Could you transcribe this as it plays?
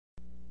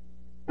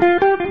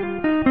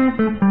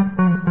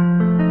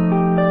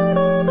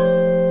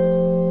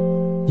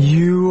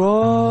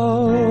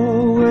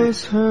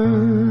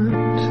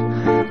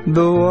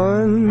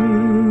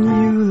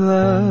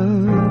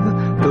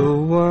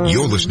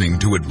listening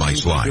to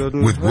Advice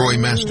Line with Roy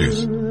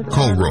Masters.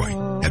 Call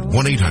Roy at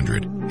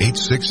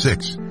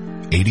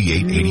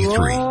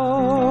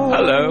 1-800-866-8883.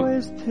 Hello.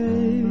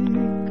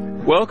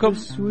 Welcome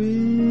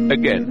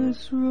again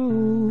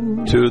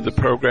to the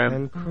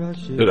program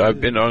that I've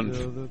been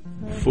on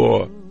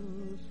for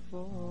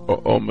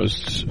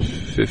almost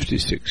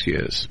 56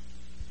 years.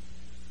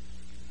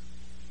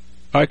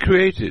 I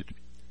created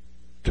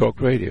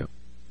talk radio,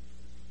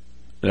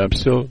 and I'm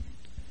still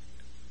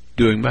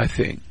doing my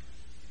thing,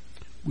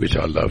 which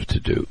I love to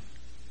do.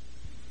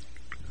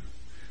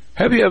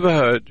 Have you ever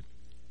heard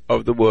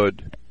of the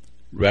word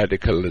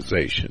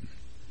radicalization?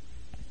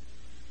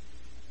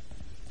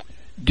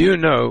 Do you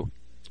know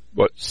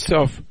what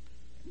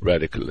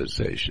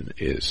self-radicalization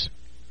is?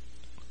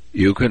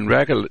 You can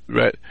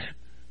radicalize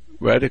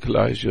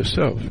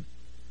yourself.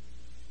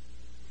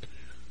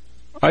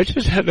 I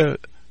just had a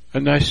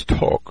nice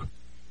talk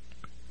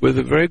with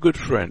a very good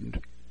friend,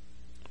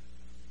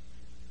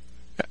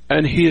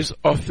 and he is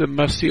of the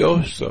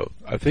mafioso.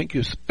 I think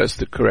that's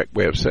the correct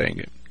way of saying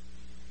it.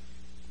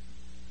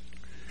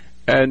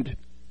 And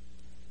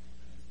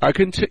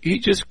he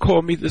just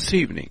called me this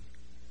evening.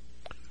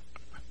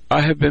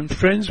 I have been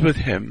friends with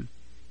him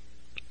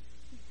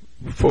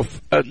for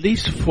at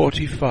least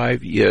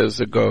 45 years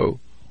ago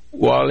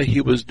while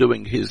he was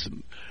doing his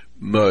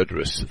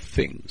murderous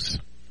things.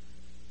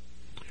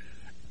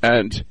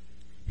 And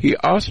he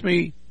asked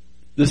me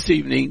this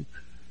evening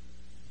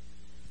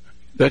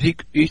that he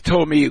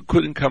told me he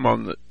couldn't come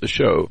on the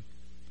show,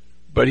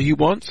 but he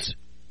wants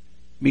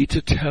me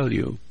to tell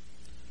you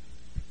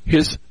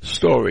his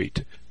story.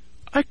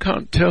 I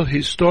can't tell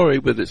his story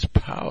with its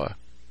power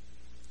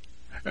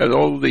and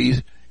all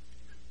these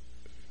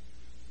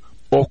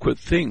awkward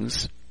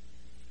things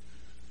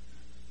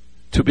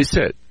to be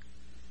said.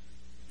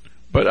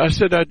 But I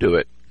said I'd do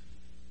it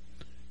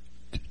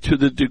to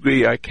the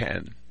degree I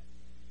can.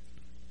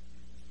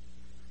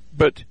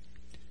 But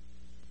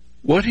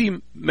what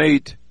he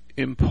made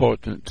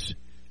important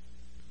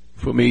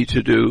for me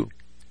to do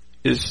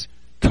is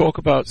talk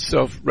about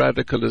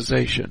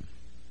self-radicalization.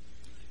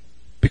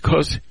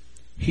 Because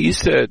he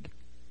said,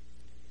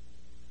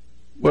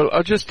 well,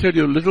 I'll just tell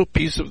you a little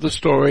piece of the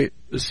story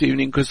this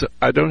evening because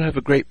I don't have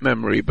a great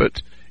memory,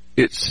 but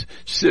it's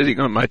sitting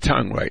on my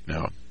tongue right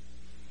now.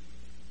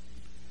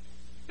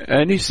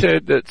 And he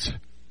said that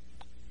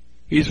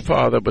his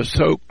father was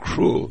so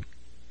cruel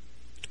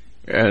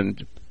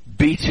and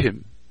beat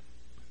him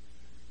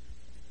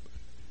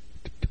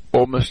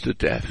almost to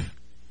death.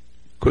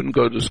 Couldn't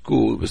go to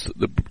school.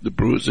 The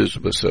bruises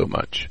were so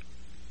much.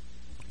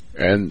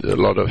 And a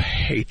lot of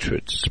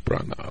hatred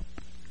sprung up.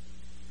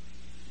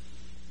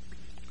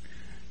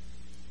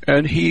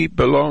 And he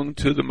belonged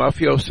to the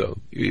mafioso,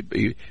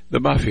 the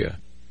mafia.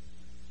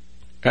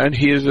 And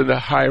he is in a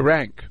high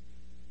rank.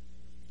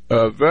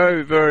 A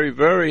very, very,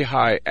 very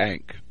high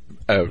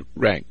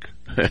rank.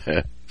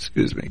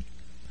 Excuse me.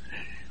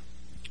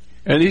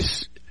 And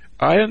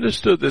I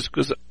understood this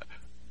because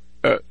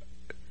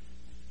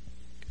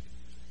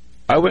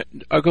I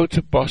go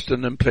to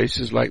Boston and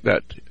places like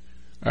that.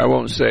 I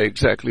won't say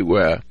exactly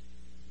where.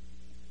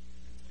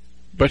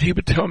 But he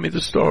would tell me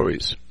the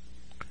stories.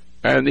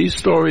 And these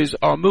stories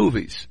are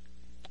movies.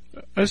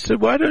 I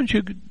said, why don't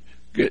you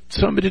get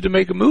somebody to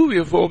make a movie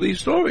of all these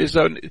stories?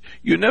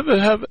 You never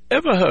have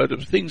ever heard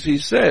of things he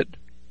said.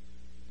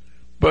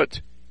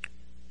 But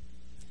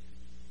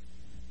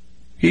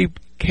he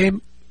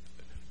became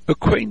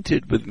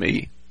acquainted with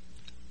me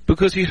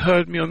because he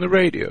heard me on the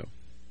radio.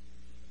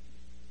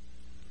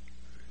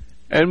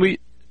 And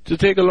to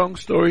take a long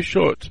story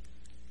short,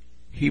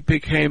 he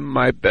became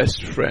my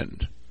best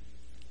friend.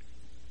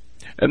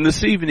 And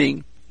this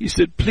evening, he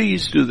said,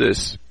 please do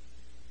this.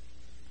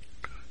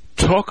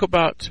 Talk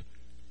about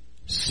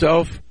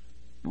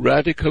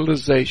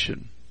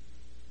self-radicalization.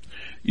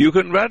 You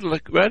can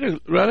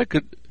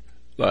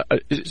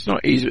it's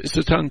not easy, it's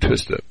a tongue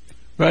twister.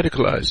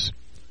 Radicalize.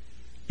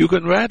 You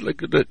can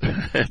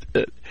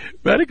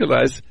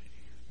radicalize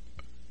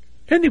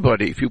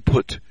anybody if you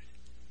put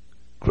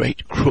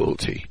great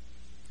cruelty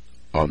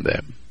on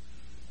them.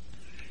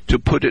 To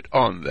put it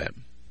on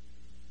them.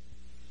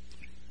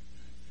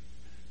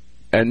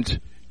 And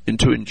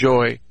to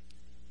enjoy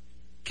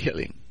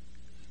killing.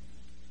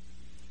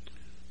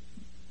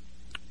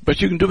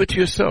 But you can do it to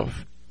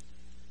yourself.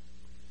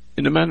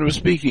 In a manner of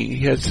speaking,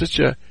 he had such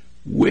a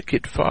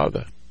wicked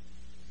father.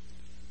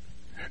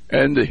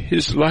 And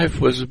his life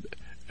was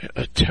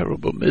a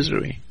terrible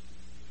misery.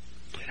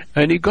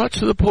 And he got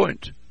to the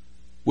point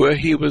where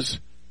he was,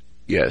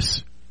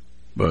 yes,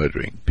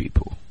 murdering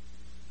people.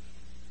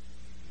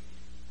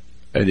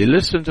 And he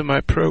listened to my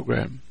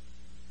program.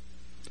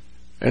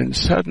 And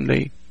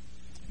suddenly,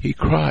 he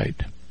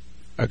cried.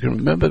 I can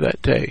remember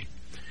that day.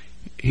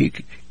 He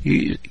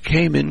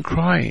came in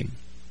crying.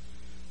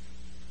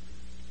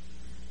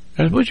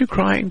 And what are you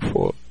crying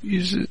for?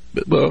 He said,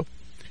 well,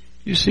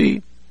 you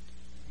see,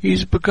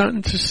 he's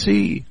begun to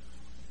see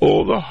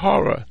all the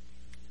horror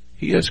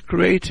he has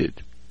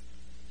created.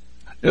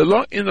 In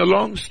the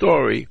long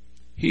story,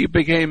 he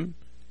became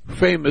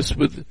famous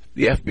with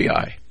the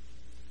FBI.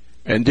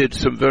 and did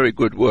some very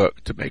good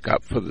work to make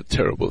up for the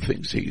terrible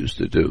things he used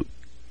to do.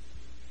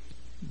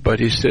 But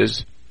he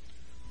says,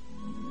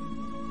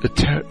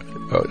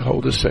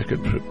 hold a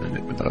second for a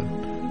minute, I'll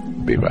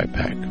be right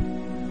back.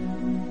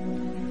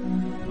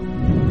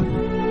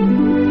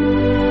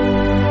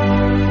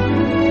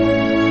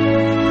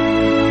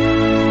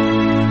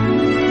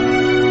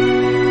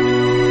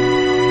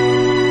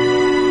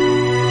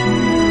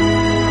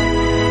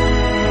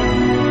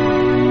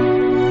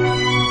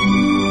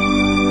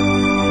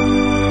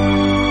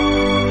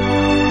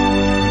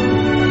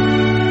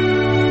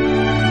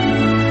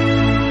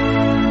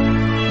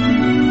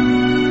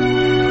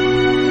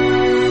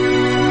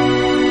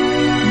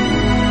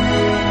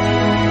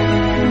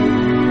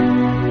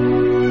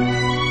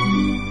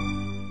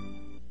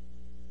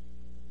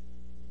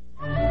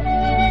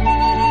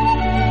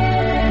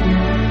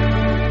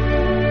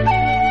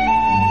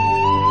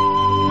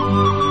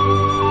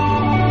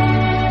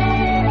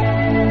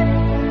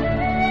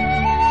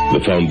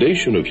 The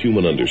foundation of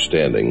human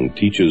understanding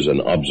teaches an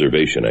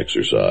observation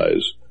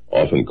exercise,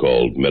 often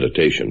called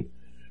meditation,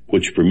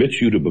 which permits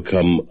you to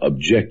become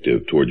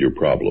objective toward your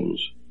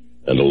problems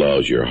and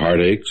allows your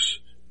heartaches,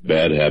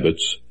 bad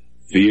habits,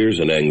 fears,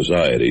 and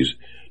anxieties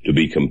to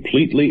be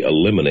completely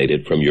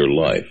eliminated from your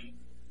life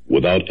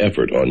without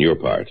effort on your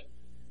part.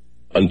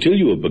 Until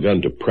you have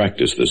begun to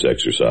practice this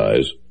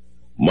exercise,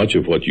 much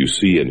of what you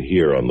see and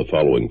hear on the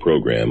following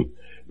program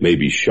may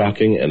be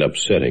shocking and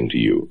upsetting to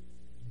you.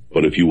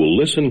 But if you will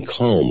listen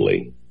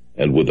calmly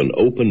and with an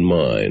open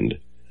mind,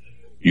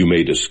 you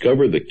may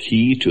discover the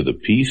key to the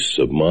peace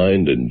of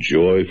mind and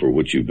joy for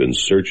which you've been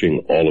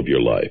searching all of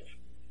your life.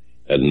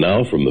 And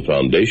now, from the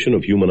foundation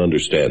of human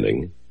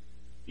understanding,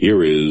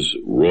 here is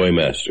Roy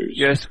Masters.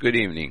 Yes, good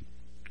evening.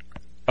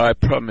 I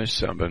promised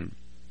someone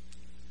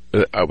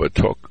that I would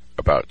talk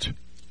about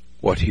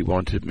what he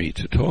wanted me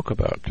to talk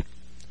about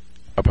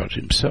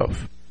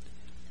himself.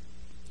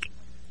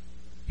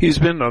 He's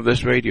been on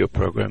this radio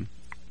program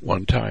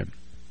one time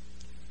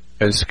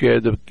and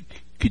scared the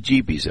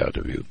kajibis out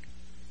of you.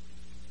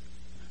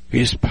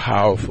 He's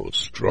powerful,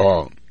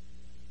 strong,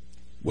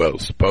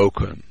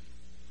 well-spoken.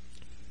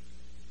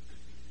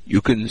 You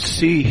can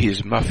see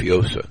he's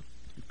mafioso.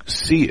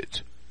 See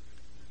it.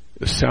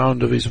 The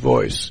sound of his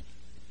voice.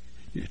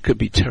 It could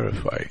be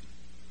terrifying.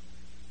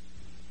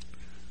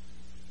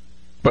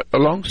 But a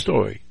long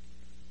story.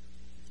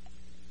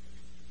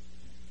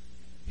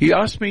 He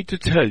asked me to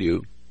tell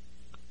you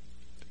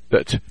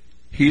that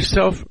he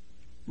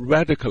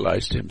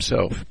self-radicalized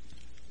himself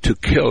to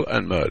kill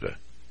and murder.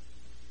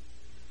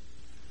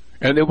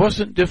 And it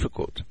wasn't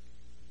difficult.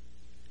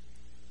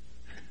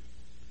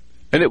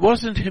 And it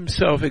wasn't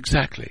himself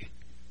exactly.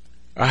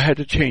 I had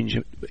to change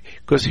him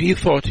because he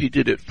thought he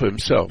did it for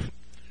himself.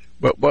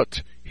 But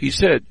what he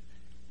said,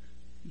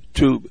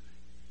 to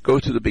go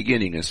to the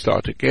beginning and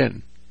start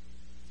again,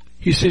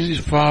 he says his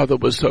father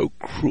was so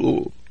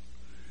cruel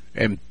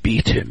and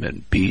beat him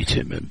and beat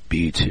him and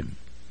beat him.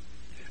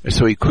 And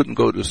so he couldn't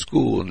go to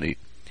school, and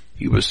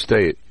he would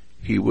stay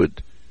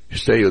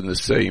in the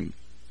same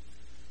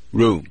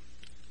room.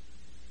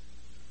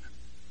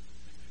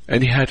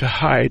 And he had to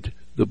hide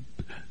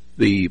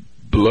the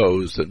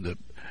blows and the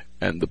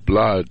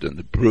blood and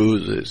the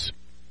bruises.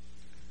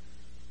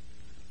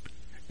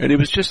 And he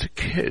was just a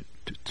kid,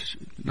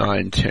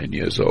 9, 10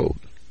 years old.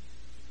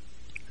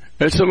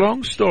 And it's a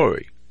long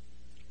story,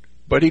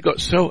 but he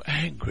got so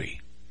angry,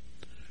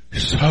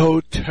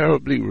 so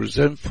terribly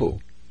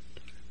resentful,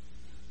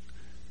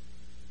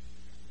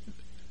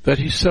 that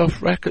he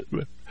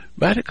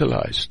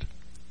self-radicalized.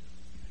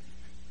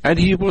 And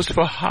he was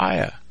for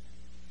hire.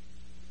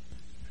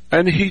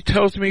 And he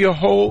tells me a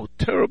whole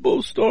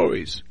terrible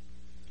stories.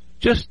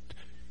 Just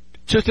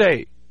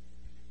today,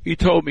 he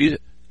told me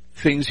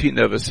things he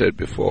never said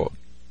before.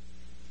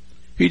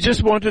 He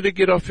just wanted to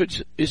get off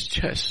his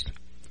chest.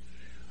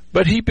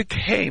 But he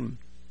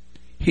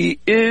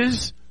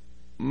is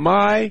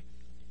my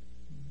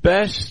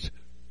best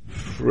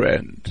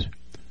friend.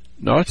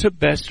 Not a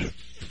best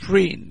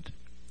fiend,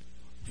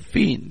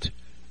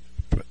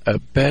 a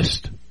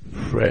best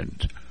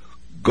friend.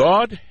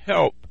 God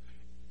help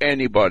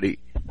anybody,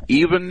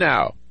 even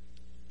now,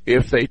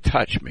 if they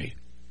touch me.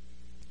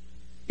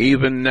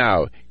 Even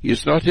now.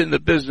 He's not in the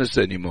business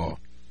anymore.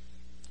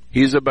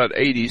 He's about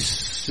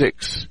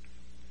 86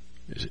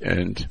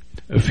 and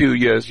a few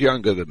years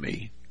younger than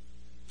me.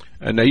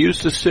 And I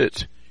used to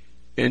sit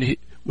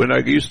when I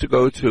used to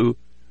go to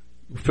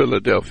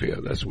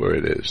Philadelphia, that's where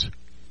it is.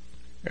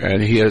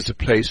 And he has a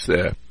place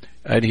there.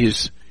 And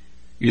he's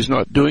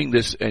not doing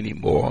this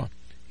anymore.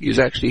 He's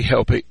actually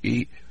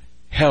he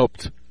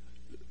helped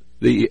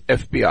the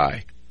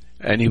FBI.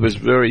 And he was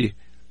very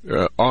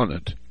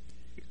honored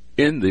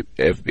in the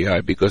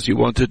FBI because he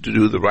wanted to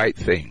do the right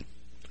thing.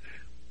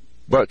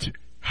 But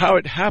how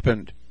it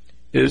happened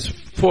is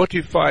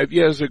 45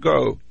 years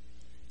ago,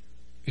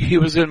 he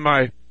was in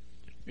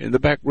the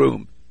back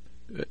room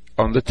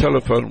on the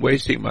telephone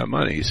wasting my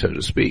money, so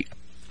to speak.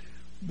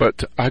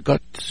 But I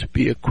got to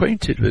be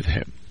acquainted with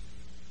him.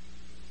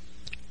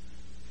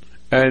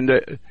 And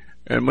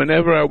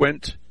whenever I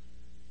went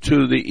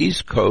to the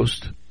East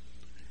Coast,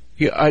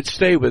 I'd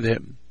stay with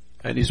him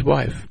and his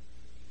wife.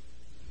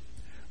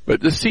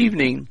 But this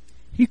evening,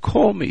 he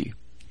called me.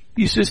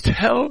 He says,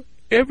 tell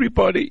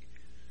everybody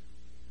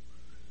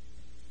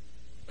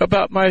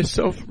about my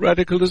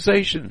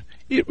self-radicalization.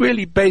 It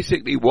really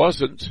basically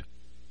wasn't.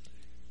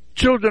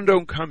 Children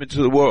don't come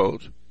into the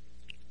world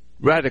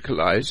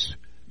radicalized.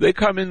 They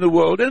come in the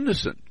world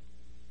innocent.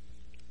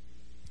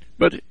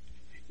 But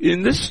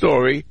in this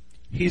story,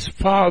 his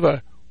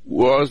father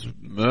was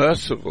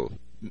merciful.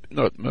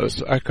 Not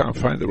merciful, I can't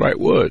find the right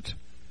word.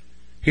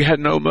 He had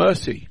no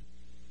mercy.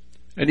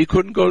 And he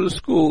couldn't go to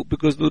school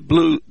because of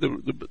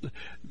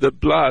the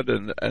blood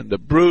and the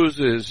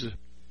bruises.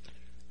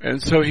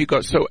 And so he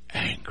got so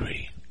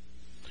angry.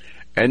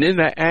 And in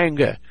that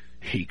anger,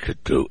 he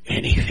could do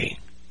anything.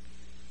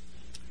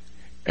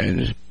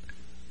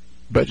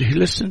 But he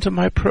listened to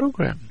my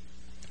program.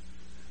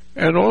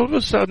 And all of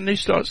a sudden he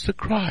starts to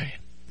cry.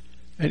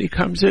 And he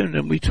comes in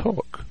and we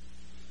talk.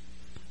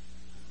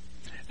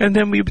 And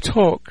then we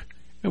talk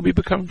and we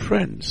become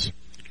friends.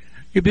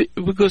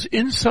 Because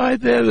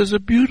inside there's a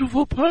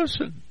beautiful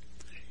person.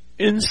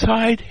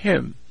 Inside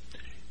him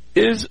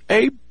is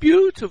a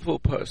beautiful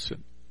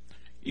person.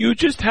 You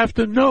just have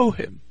to know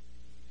him.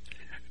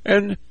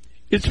 And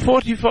it's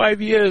 45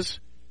 years.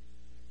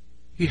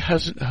 He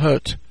hasn't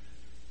hurt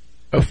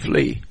a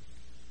flea.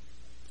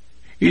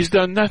 He's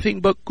done nothing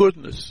but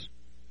goodness.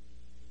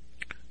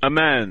 A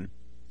man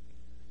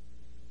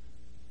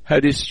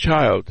had his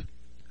child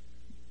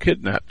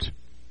kidnapped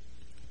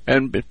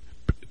and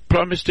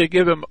promised to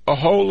give him a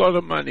whole lot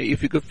of money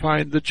if he could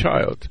find the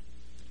child.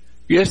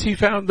 Yes, he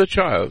found the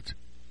child,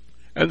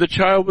 and the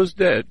child was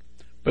dead,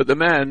 but the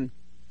man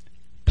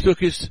took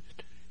his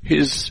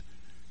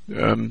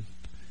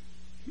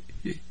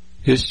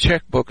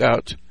checkbook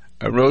out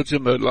and wrote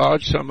him a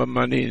large sum of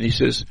money, and he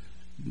says,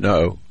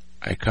 no,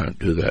 I can't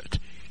do that.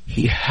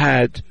 He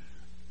had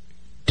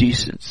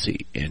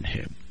decency in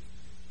him.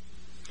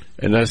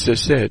 And as I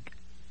said,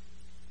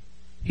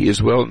 he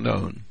is well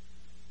known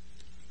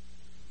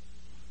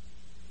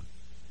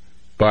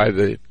by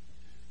the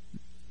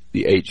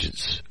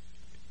agents.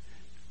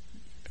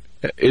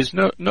 It's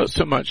not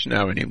so much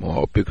now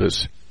anymore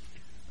because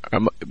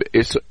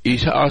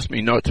he's asked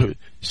me not to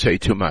say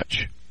too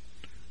much.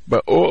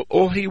 But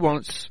all he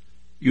wants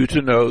you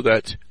to know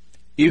that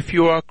if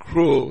you are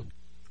cruel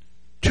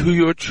to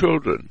your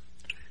children,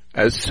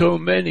 as so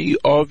many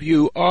of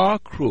you are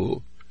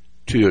cruel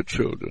to your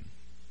children,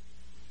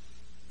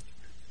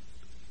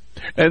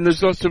 and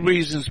there's lots of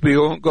reasons, we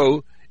won't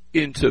go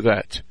into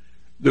that.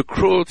 The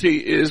cruelty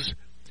is,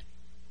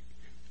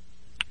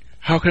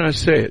 how can I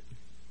say it?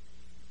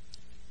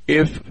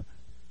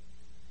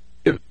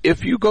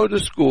 If you go to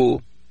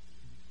school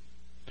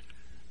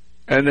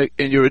and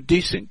you're a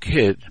decent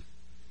kid,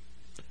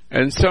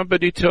 and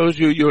somebody tells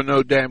you you're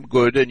no damn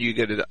good, and you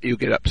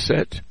get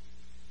upset,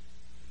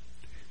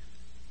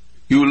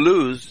 you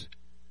lose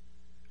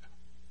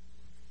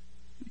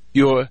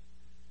your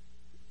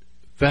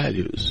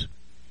values.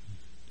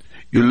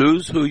 You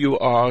lose who you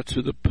are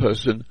to the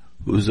person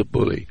who's a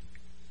bully.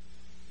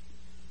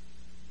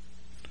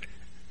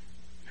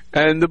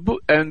 And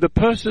the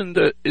person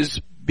that is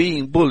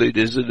being bullied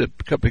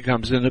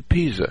becomes an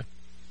appeaser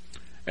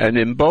and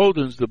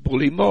emboldens the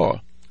bully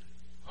more,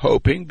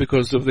 hoping,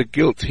 because of the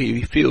guilt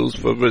he feels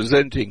for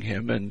resenting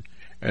him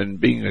and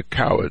being a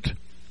coward,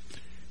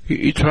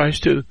 he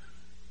tries to,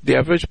 the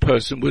average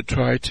person would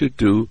try to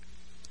do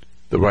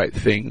the right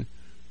thing,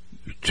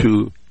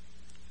 to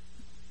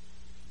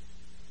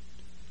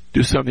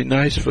do something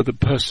nice for the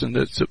person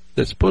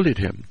that's bullied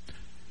him.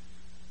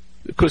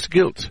 Because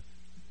guilt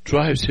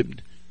drives him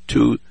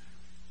to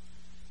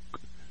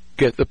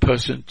get the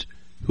person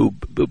who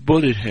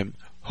bullied him,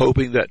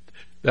 hoping that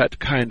that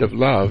kind of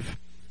love,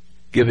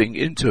 giving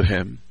into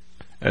him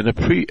and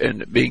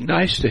being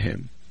nice to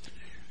him,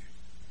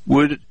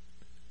 would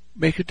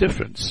make a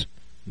difference.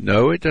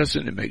 No, it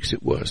doesn't. It makes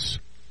it worse.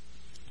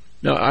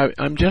 Now,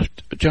 I'm just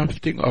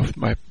jumping off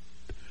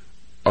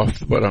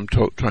what I'm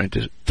trying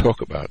to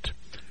talk about.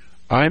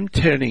 I'm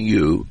telling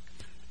you,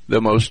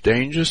 the most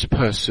dangerous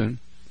person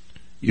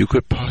you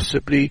could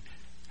possibly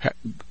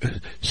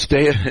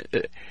stay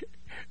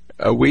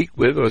a week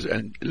with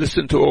and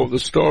listen to all the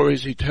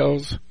stories he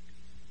tells.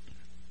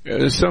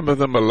 Some of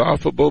them are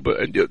laughable, but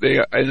they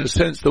are, in a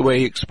sense, the way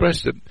he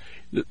expressed them.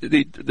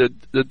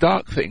 The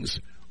dark things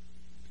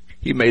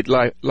he made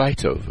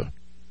light over.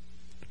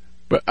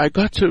 But I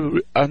got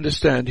to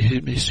understand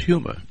his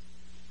humor.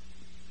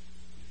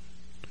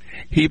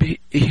 He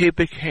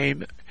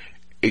became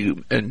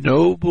a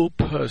noble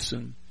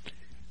person,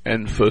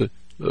 and for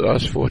the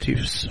last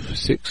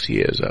 46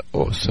 years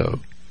or so,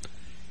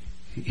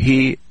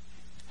 he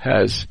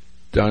has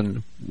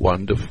done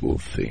wonderful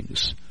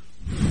things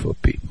for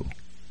people.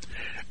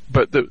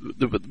 But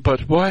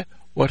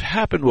what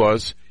happened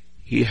was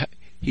he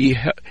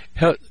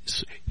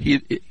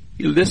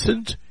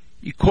listened.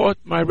 He caught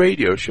my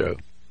radio show,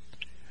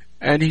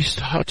 and he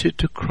started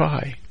to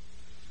cry.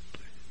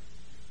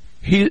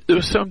 There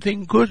was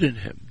something good in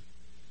him.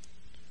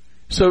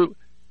 So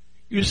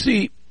You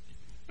see,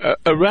 a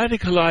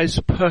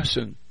radicalized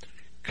person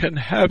can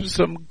have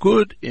some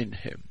good in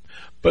him.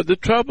 But the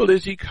trouble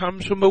is he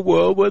comes from a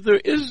world where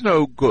there is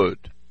no good.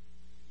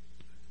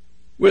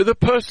 Where the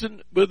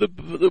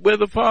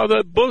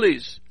father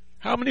bullies.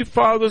 How many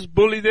fathers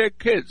bully their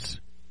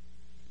kids?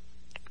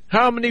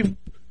 How many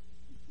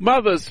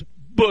mothers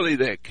bully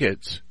their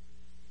kids?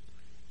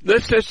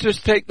 Let's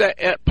just take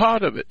that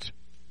part of it.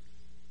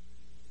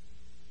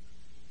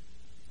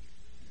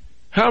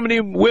 How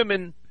many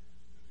women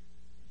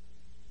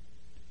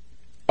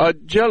are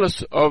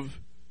jealous of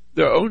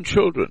their own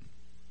children?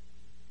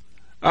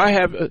 I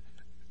have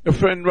a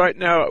friend right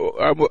now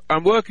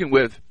I'm working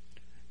with.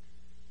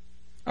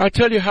 I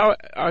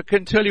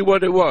can tell you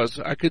what it was.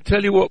 I can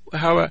tell you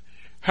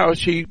how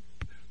she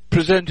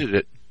presented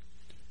it.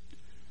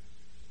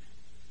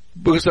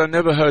 Because I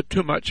never heard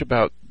too much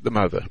about the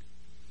mother.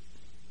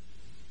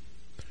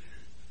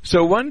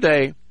 So one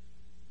day,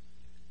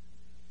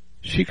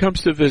 she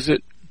comes to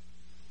visit,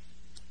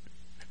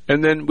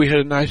 and then we had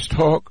a nice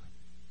talk,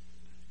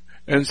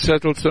 and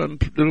settled some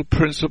little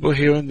principle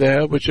here and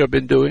there, which I've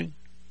been doing.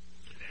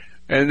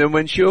 And then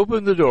when she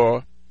opened the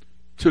door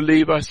to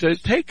leave, I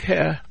said, "Take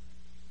care."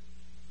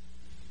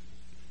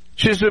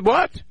 She said,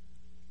 "What?"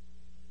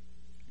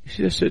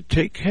 She said,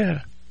 "Take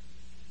care."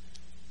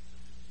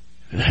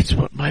 That's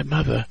what my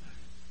mother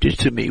did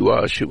to me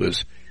while she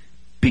was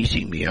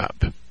beating me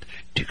up,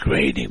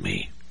 degrading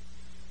me,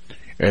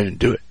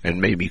 and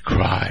made me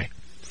cry,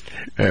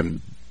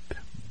 and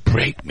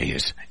break me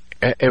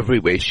every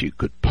way she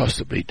could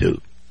possibly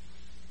do.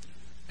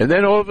 And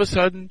then all of a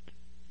sudden,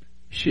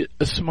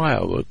 a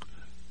smile would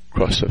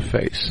cross her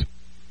face.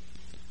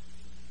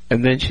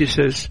 And then she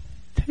says,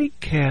 "Take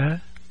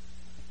care."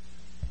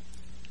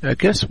 Now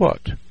guess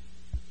what?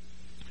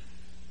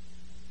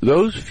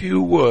 Those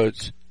few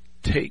words,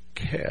 "take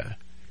care,"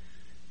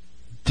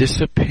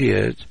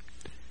 disappeared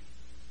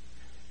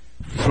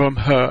from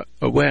her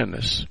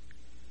awareness.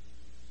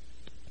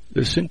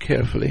 Listen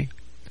carefully.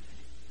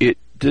 It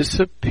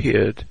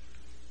disappeared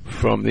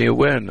from the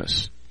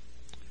awareness.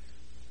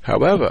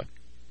 However,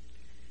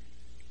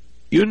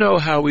 you know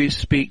how we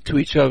speak to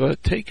each other,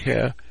 "take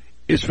care,"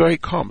 is very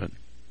common.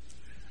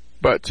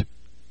 But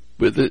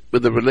with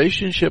the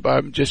relationship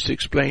I'm just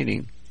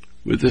explaining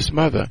with this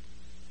mother,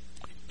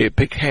 it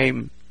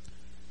became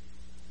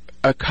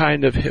a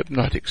kind of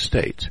hypnotic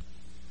state.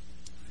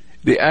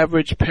 The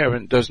average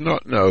parent does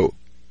not know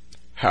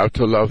how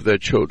to love their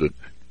children.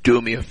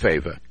 Do me a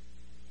favor.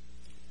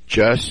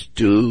 Just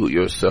do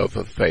yourself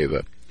a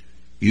favor.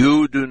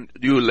 You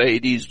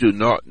ladies do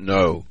not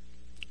know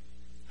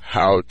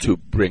how to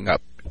bring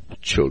up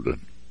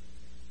children.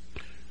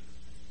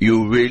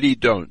 You really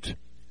don't,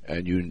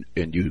 and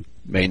you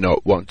may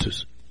not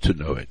want to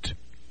know it.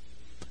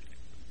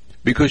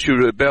 Because you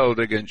rebelled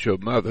against your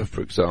mother,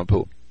 for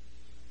example,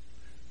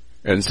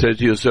 and said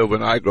to yourself,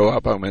 "When I grow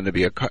up, I'm going to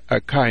be a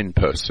kind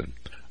person.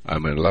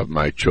 I'm going to love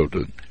my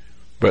children."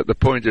 But the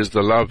point is,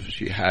 the love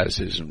she has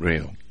isn't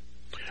real.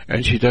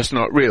 And she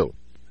doesn't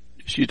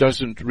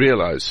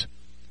realize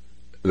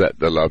that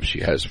the love she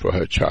has for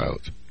her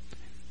child.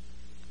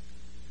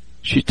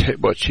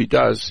 What she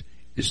does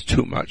is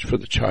too much for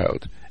the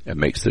child and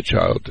makes the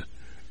child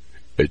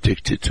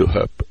addicted to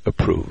her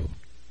approval.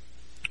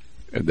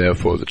 And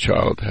therefore the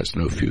child has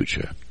no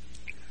future.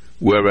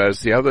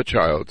 Whereas the other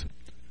child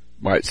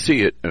might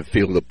see it and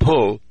feel the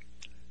pull.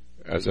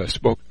 As I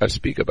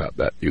speak about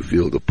that. You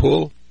feel the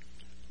pull,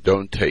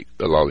 don't take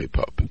the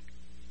lollipop.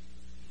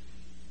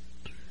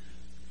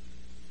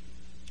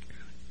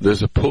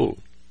 There's a pull.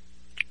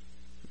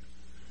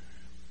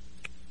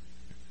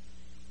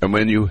 And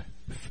when you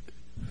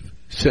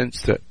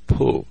sense that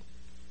pull,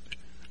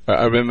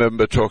 I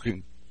remember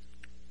talking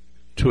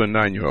to a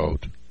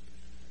 9-year-old,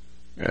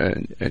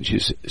 and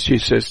she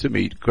says to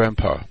me,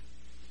 "Grandpa,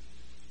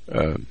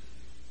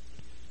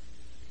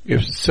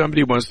 if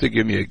somebody wants to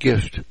give me a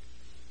gift,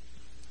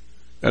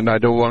 and I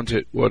don't want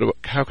it,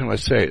 how can I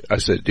say it?" I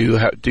said, "Do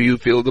you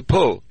feel the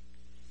pull?"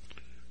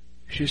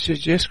 She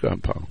says, "Yes,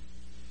 Grandpa,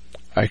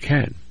 I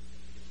can.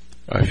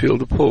 I feel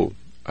the pull."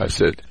 I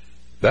said,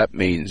 "That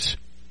means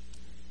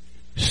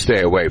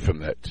stay away from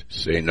that.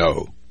 Say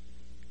no."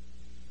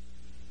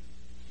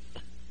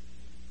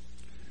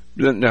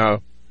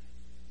 Now,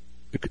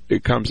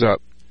 it comes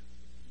up.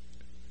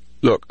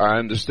 Look, I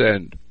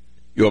understand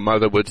your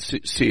mother would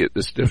see it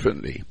this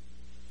differently.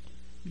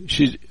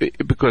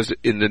 Because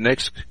in the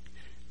next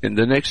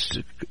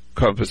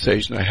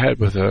conversation I had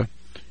with her,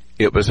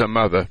 it was her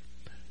mother,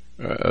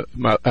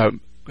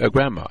 a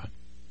grandma,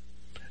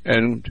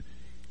 and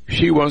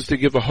she wants to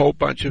give a whole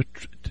bunch of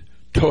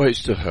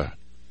toys to her.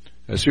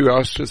 And she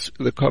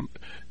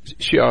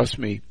asked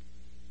me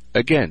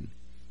again,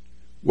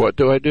 "What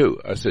do I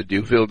do?" I said, "Do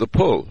you feel the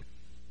pull?"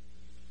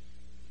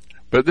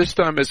 But this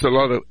time it's a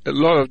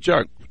lot of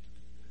junk,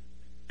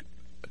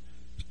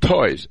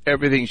 toys,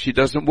 everything she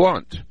doesn't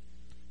want.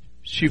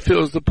 She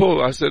feels the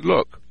pull. I said,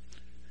 "Look,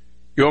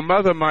 your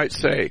mother might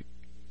say,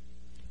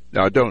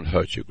 'Now don't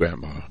hurt your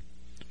grandma.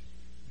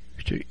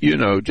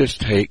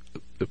 Just take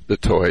the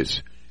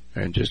toys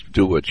and just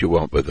do what you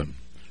want with them.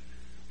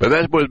 But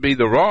that would be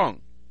the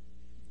wrong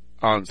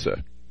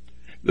answer.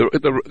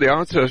 The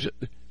answer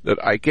that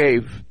I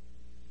gave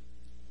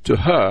to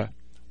her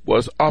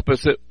was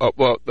opposite of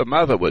what the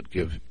mother would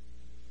give.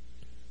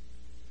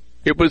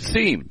 It would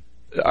seem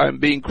I'm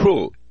being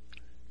cruel.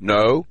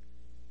 No.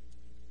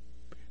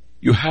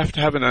 You have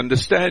to have an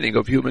understanding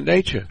of human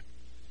nature.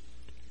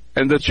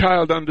 And the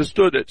child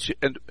understood it,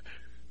 and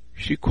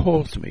she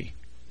calls me.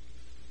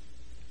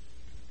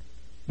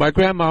 My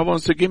grandma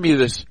wants to give me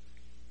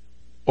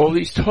all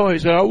these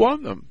toys, and I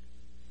want them.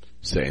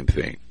 Same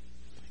thing.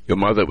 Your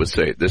mother would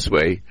say it this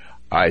way,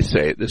 I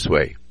say it this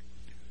way.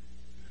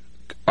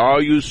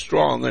 Are you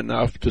strong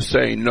enough to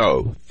say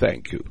no,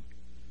 thank you?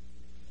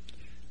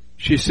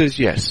 She says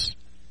yes,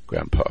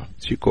 Grandpa.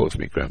 She calls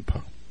me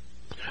Grandpa.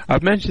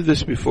 I've mentioned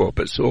this before,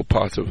 but it's all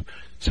part of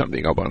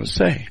something I want to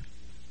say.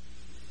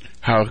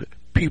 How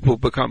people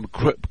become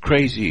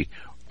crazy,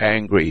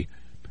 angry,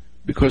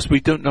 because we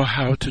don't know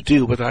how to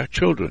deal with our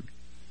children.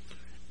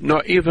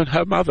 Not even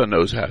her mother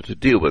knows how to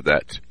deal with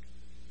that.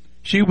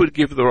 She would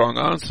give the wrong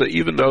answer,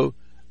 even though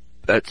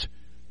that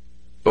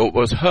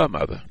was her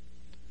mother.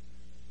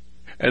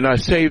 And I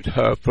saved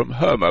her from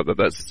her mother.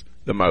 That's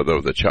the mother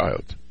of the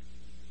child.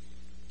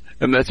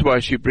 And that's why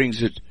she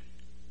brings it,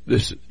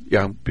 this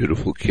young,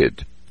 beautiful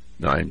kid,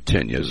 9,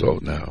 10 years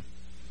old now,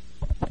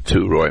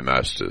 to Roy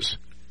Masters,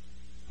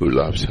 who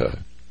loves her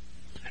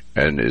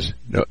and is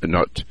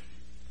not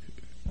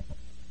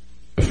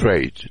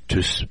afraid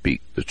to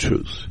speak the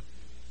truth.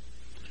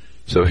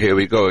 So here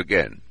we go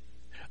again.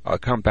 I'll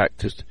come back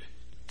to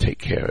take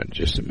care in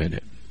just a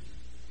minute.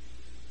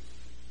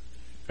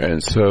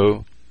 And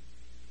so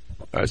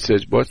I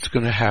said, what's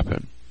going to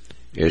happen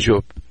is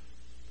your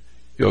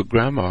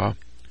grandma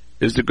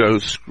is to go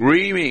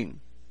screaming,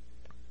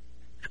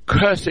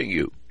 cursing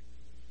you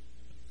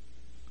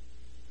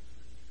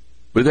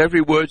with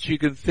every word she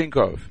can think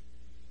of,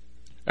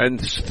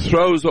 and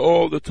throws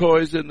all the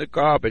toys in the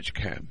garbage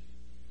can.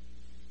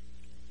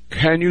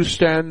 Can you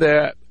stand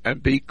there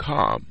and be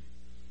calm?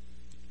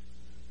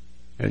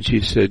 And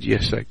she said,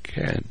 yes, I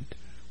can,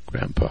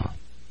 Grandpa.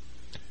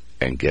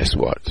 And guess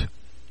what?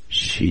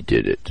 She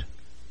did it.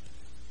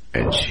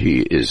 And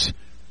she is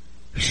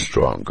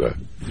stronger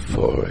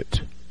for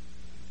it.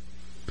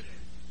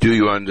 Do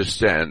you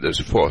understand there's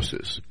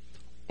forces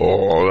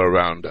all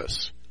around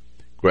us?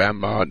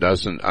 Grandma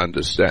doesn't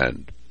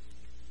understand.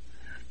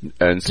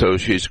 And so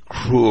she's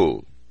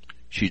cruel.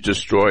 She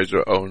destroys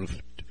her own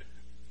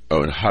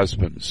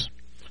husbands.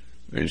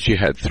 And she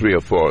had 3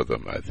 or 4 of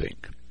them, I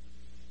think.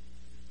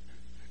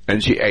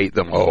 And she ate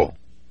them all.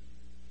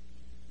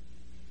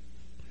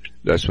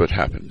 That's what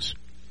happens.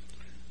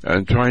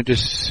 I'm trying to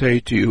say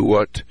to you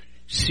what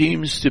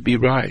seems to be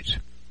right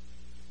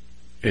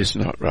is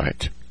not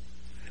right.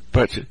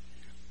 But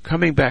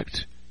coming back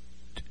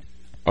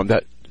on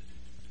that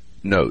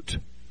note,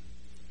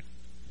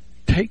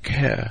 take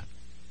care.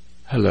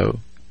 Hello,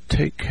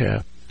 take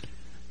care.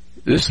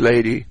 This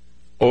lady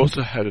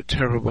also had a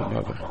terrible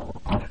mother.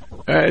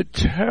 A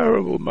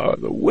terrible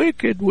mother.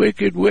 Wicked,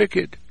 wicked,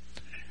 wicked.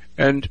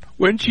 And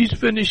when she's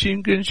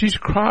finishing and she's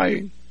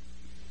crying,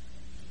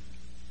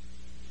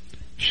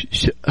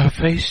 her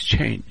face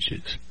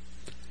changes.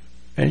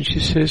 And she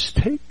says,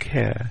 take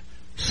care,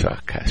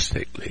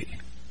 sarcastically.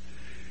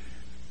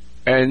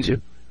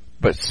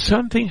 But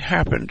something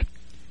happened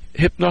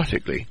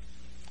hypnotically.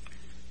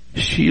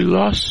 She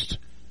lost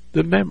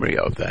the memory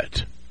of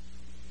that.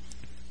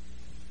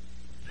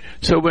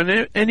 So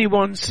when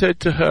anyone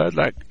said to her,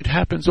 like it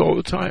happens all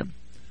the time,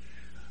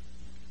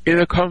 in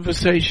a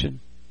conversation,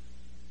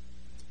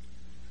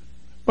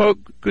 oh,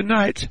 good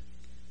night,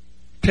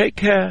 take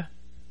care,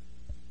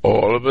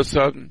 all of a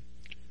sudden,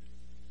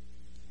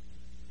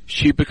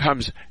 she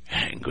becomes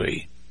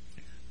angry,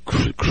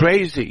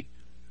 crazy,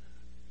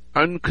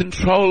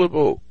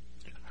 uncontrollable.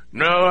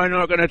 No, I'm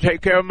not going to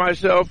take care of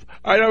myself.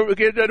 I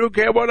don't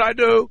care what I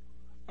do.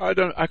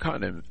 I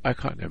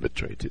can't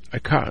imitate it. I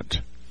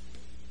can't.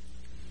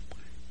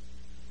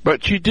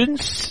 But she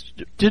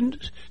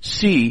didn't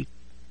see,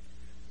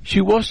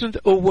 she wasn't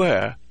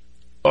aware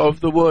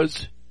of the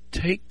words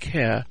take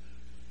care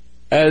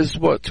as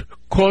what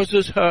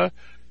causes her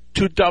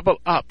to double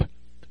up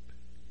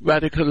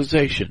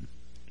radicalization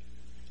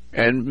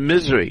and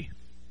misery.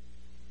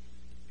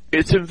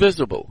 It's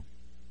invisible.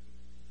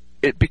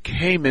 It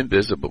became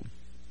invisible.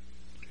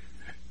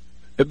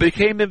 It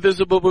became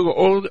invisible because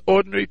all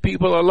ordinary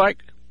people are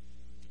like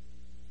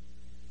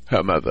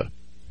her mother.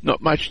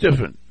 Not much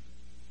different.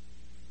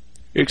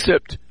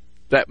 Except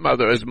that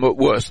mother is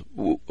worse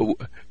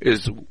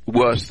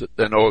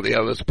than all the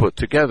others put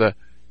together.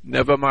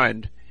 Never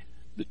mind.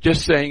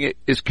 Just saying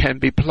it can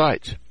be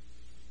polite.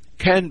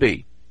 Can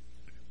be.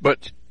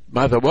 But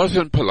mother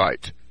wasn't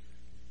polite.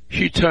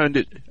 She turned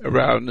it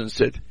around and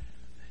said,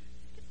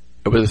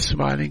 with a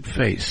smiling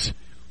face,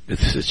 with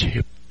such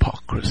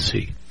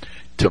hypocrisy,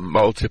 to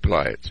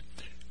multiply it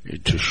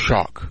into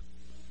shock.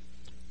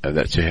 And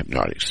that's a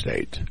hypnotic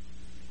state.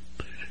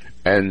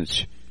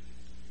 And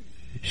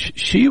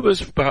she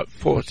was about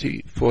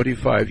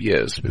 45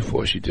 years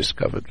before she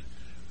discovered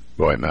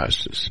Roy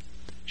Masters.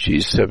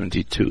 She's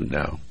 72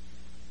 now,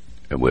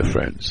 and we're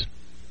friends.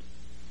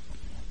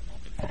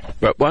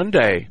 But one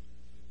day,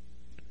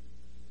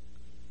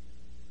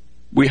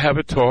 we have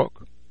a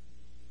talk.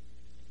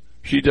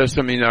 She does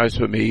something nice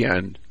for me,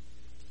 and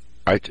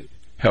I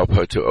help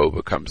her to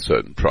overcome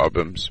certain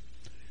problems.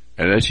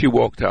 And as she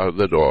walked out of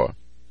the door,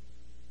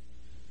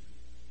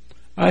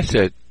 I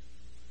said,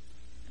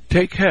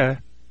 "Take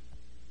care."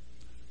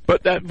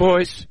 But that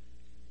voice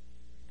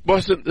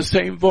wasn't the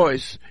same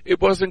voice. It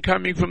wasn't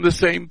coming from the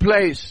same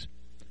place.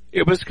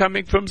 It was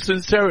coming from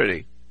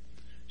sincerity.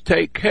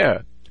 Take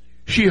care.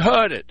 She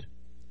heard it.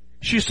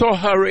 She saw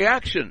her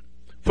reaction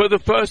for the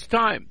first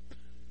time.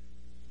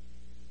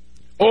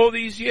 All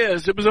these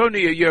years, it was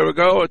only a year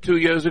ago or 2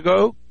 years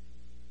ago,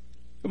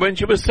 when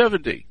she was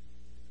 70.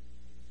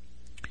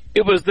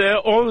 It was there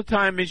all the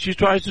time, and she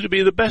tries to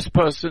be the best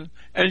person,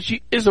 and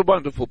she is a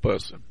wonderful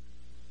person,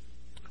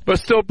 but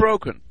still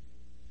broken,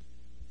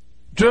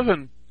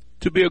 driven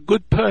to be a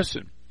good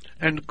person,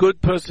 and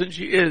good person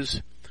she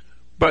is,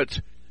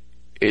 but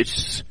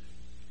it's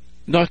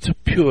not a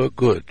pure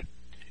good.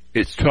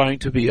 It's trying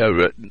to be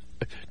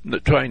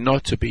trying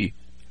not to be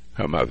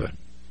her mother,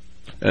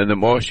 and the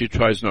more she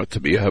tries not to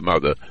be her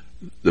mother,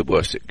 the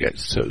worse it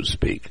gets, so to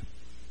speak.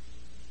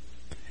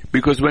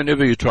 Because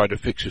whenever you try to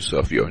fix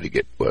yourself, you only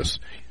get worse.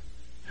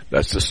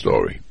 That's the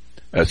story.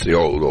 That's the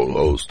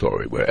old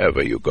story,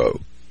 wherever you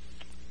go.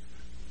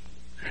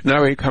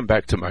 Now we come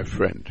back to my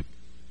friend,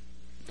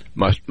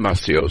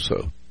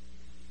 Mafioso.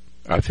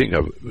 I think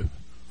I've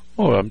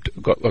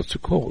got lots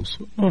of calls.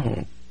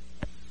 Oh.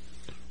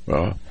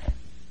 Well,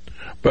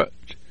 but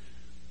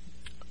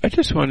I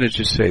just wanted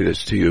to say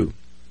this to you.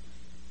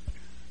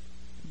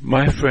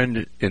 My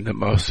friend in the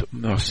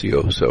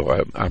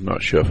Mafioso, I'm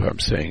not sure if I'm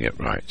saying it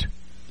right,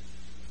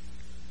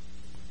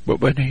 but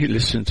when he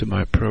listened to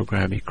my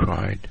program, he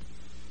cried.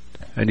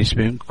 And he's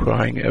been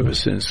crying ever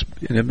since,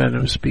 in a manner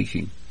of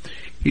speaking.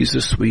 He's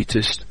the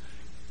sweetest,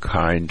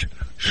 kind,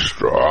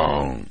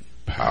 strong,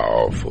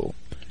 powerful,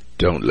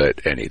 don't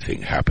let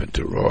anything happen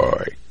to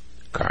Roy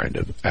kind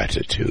of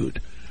attitude.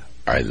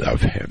 I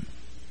love him.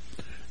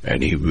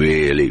 And he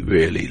really,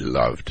 really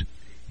loved.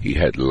 He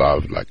had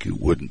love like you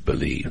wouldn't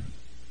believe.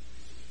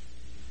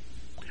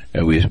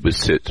 And we would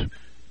sit,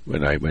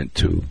 when I went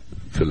to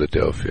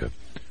Philadelphia,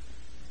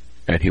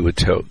 and he would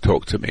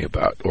talk to me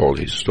about all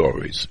his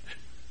stories,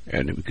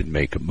 and we could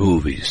make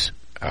movies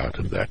out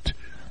of that,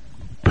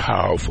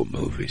 powerful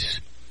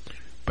movies.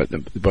 But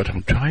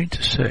I'm trying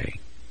to say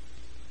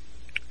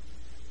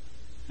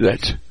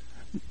that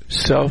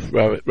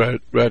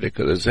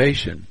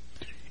self-radicalization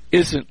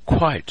isn't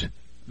quite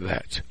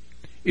that.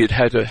 It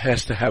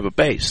has to have a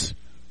base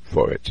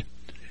for it.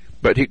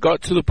 But he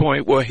got to the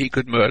point where he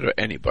could murder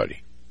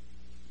anybody.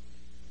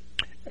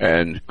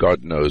 And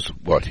God knows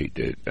what he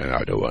did, and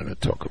I don't want to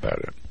talk about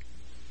it.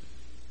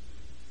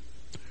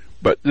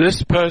 But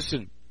this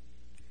person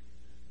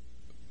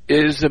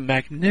is a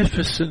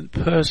magnificent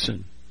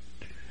person.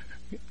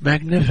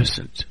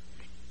 Magnificent.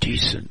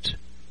 Decent.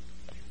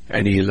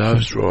 And he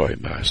loves Roy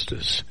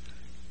Masters.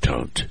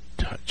 Don't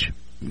touch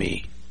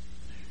me.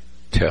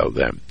 Tell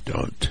them,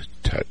 don't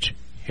touch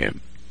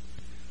him.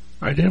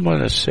 I didn't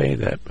want to say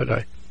that, but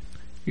I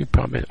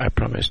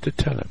promised to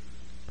tell him.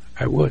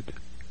 I would.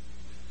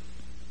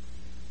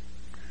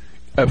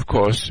 Of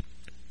course,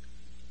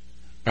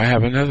 I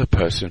have another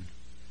person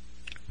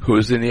who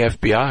is in the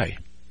FBI,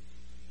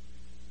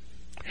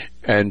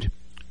 and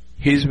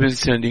he's been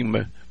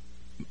sending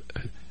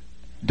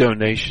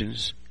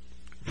donations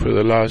for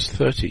the last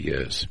 30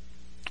 years.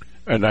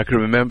 And I can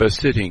remember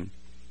sitting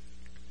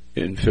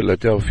in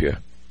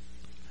Philadelphia.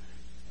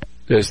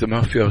 There's the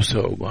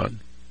mafioso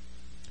one,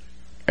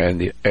 and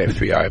the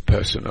FBI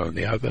person on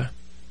the other.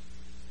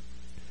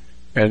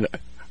 And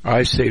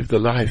I saved the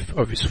life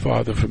of his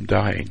father from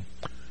dying.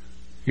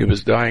 He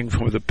was dying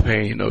from the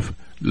pain of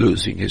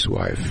losing his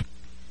wife.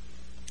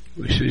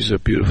 She's a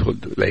beautiful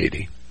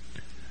lady.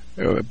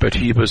 But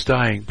he was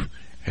dying,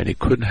 and he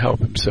couldn't help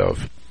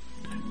himself.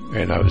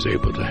 And I was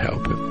able to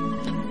help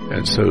him.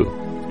 And so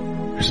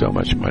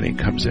much money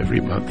comes every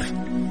month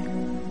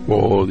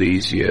for all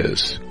these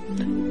years.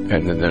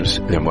 And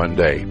then one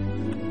day,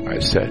 I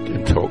sat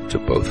and talked to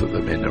both of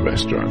them in a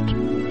restaurant.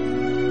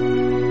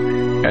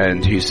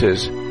 And he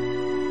says,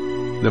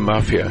 the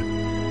mafia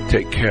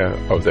take care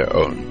of their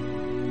own.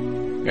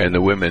 And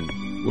the women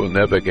will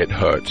never get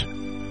hurt.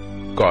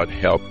 God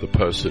help the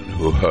person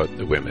who hurt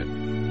the women.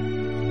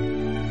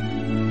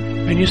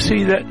 And you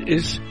see, that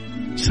is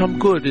some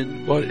good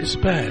in what is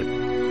bad.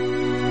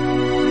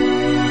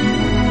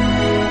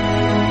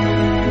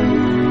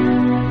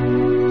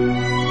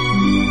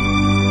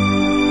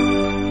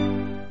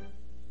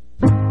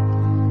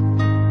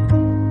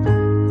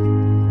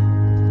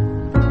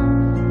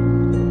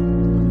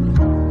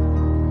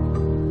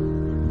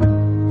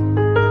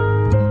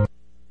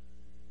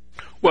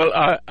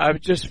 Well,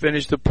 I've just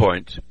finished the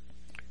point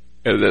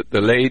that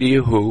the lady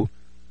who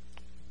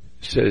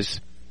says,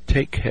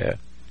 take care,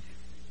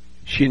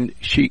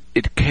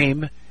 it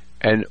came,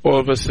 and all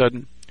of a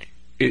sudden,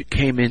 it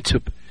came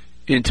into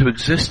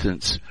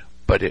existence.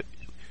 But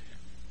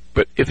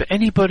if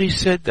anybody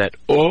said that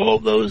all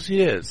those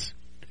years,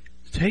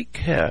 take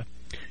care,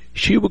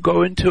 she would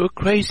go into a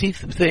crazy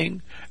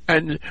thing,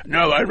 and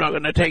no, I'm not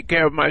going to take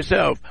care of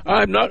myself.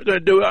 I'm not going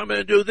to do it. I'm going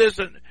to do this,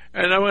 and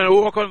I'm going to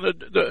walk on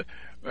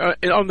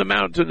the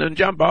mountain and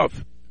jump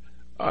off.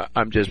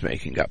 I'm just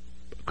making up,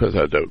 because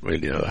I don't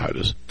really know how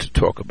to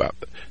talk about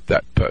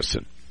that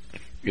person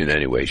in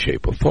any way,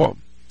 shape, or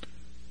form.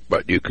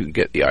 But you can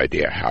get the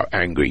idea how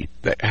angry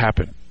that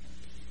happened.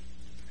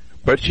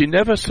 But she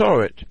never saw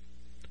it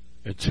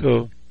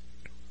until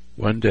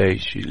one day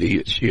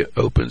she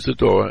opens the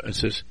door and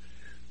says,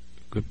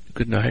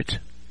 good night.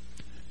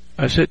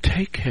 I said,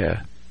 take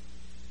care.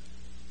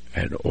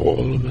 And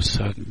all of a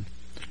sudden,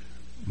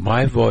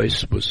 my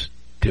voice was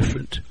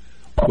different.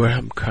 Where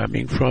I'm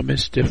coming from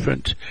is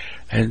different.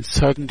 And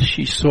suddenly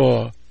she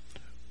saw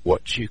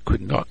what she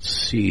could not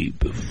see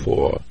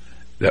before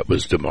that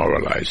was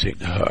demoralizing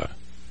her.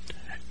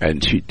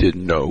 And she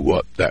didn't know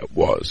what that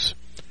was.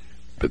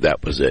 But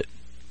that was it.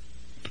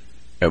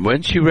 And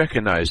when she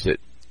recognized it,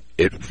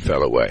 it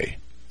fell away.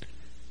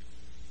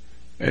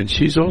 And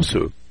she's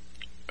also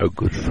a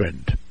good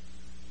friend.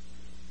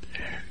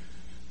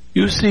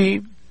 You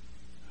see,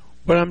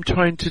 what I'm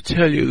trying to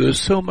tell you,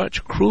 there's so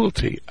much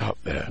cruelty out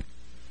there.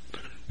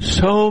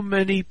 So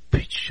many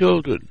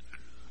children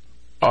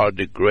are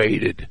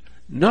degraded,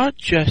 not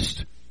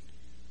just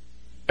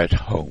at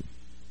home,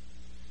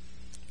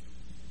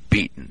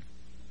 beaten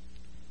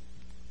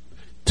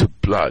to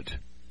blood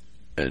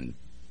and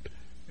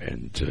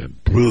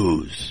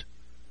bruise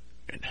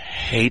and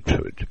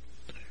hatred.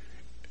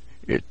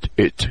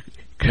 It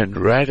can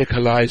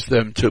radicalize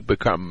them to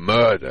become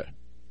murder,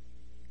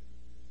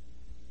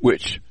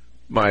 which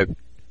my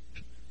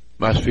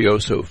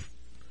mafioso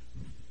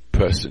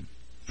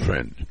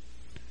friend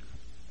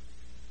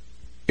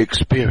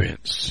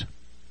experienced.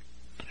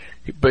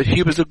 But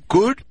he was a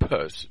good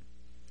person.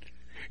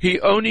 He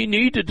only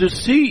needed to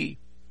see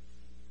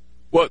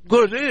what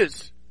good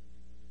is.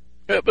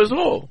 That was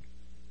all.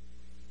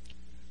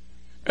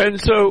 And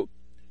so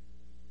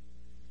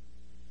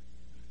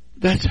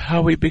that's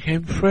how we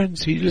became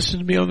friends. He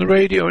listened to me on the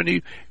radio, and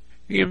he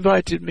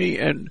invited me,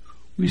 and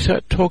we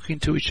sat talking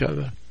to each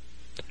other.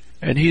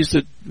 And he's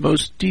the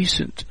most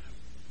decent,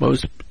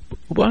 most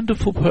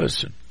wonderful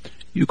person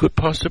you could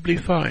possibly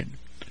find.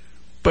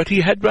 But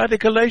he had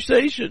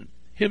radicalization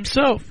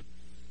himself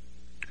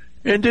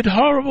and did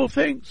horrible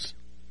things.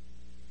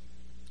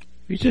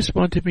 He just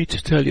wanted me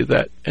to tell you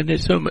that, and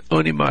it's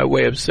only my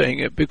way of saying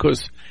it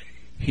because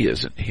he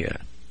isn't here.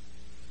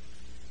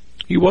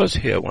 He was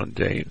here one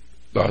day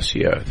last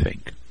year, I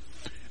think,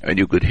 and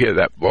you could hear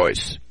that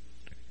voice.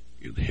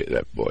 You could hear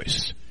that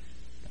voice.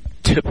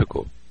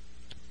 Typical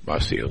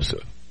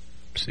mafioso.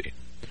 See.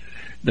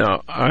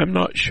 Now, I'm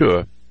not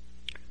sure.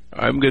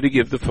 I'm going to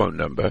give the phone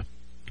number,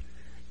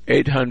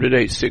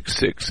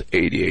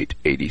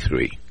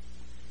 800-866-8883.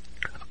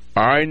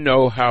 I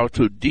know how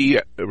to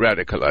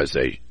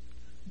de-radicalize.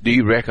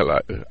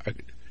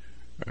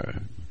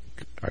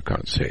 I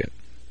can't say it.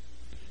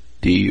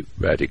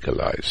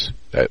 De-radicalize.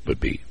 That would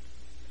be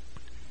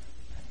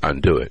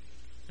undo it.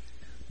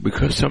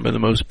 Because some of the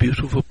most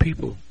beautiful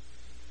people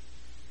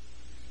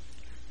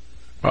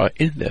are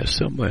in there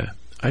somewhere.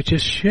 I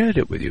just shared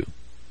it with you.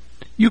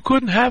 You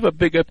couldn't have a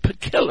bigger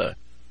killer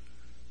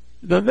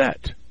than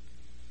that,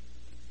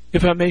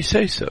 if I may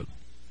say so.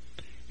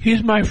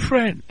 He's my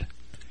friend.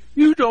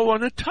 You don't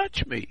want to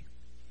touch me.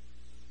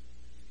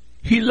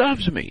 He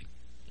loves me.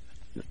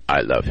 I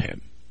love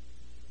him.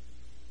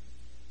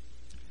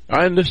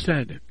 I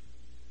understand it.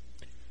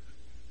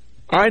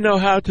 I know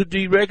how to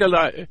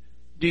deregulate.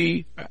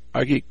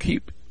 I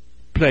keep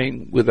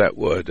playing with that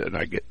word, and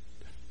I get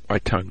my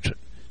tongue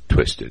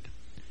twisted.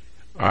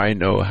 I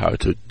know how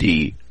to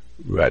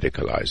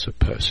de-radicalize a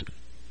person.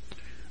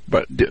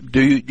 But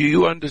do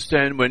you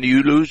understand when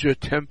you lose your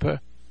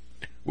temper,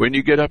 when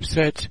you get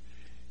upset,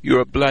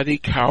 you're a bloody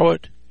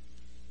coward?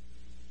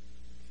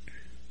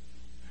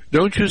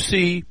 Don't you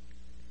see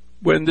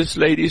when this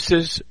lady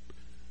says,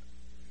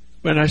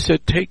 when I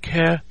said take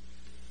care,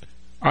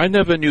 I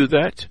never knew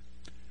that,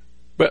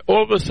 but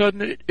all of a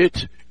sudden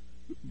it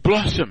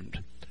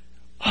blossomed.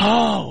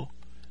 Oh,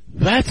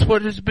 that's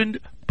what it's been,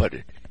 but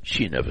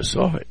she never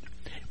saw it.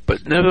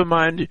 But never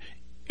mind,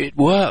 it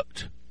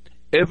worked.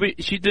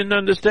 She didn't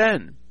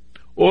understand.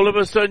 All of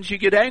a sudden she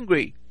get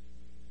angry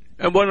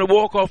and want to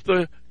walk off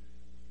a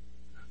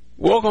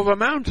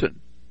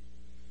mountain.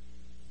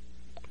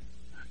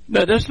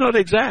 Now that's not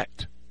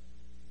exact,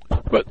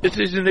 but it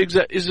is an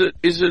exact. Is a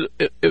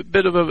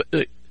bit of a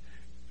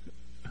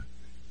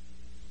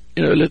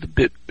little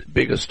bit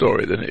bigger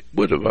story than it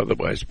would have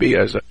otherwise be,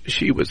 as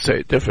she would say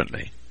it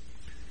differently.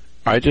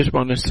 I just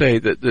want to say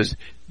that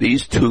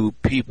these two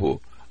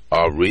people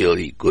are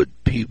really good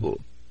people.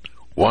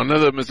 One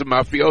of them is a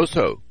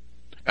mafioso,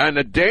 and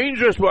a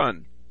dangerous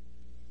one.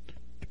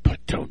 But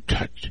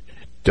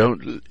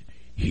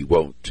he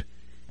won't.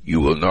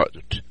 You will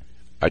not.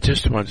 I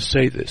just want to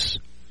say this.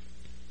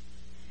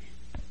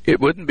 it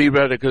wouldn't be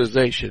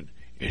radicalization.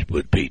 It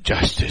would be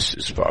justice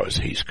as far as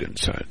he's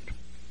concerned.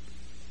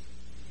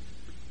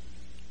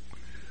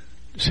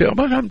 See,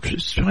 what I'm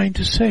just trying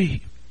to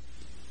say,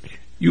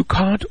 you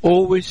can't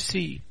always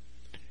see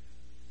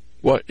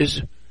what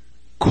is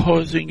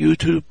causing you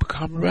to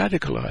become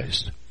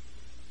radicalized.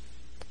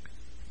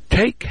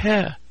 Take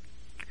care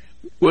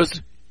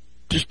was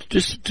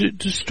just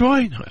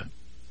destroying her,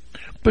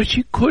 but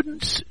she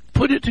couldn't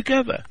put it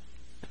together.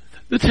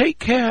 The take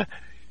care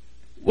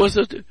was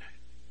that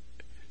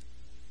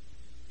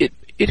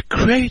it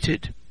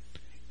created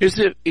as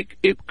if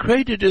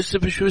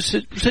she was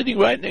sitting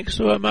right next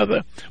to her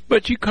mother,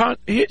 but she can't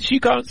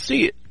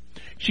see it,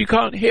 she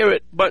can't hear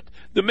it. But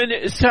the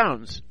minute it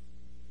sounds,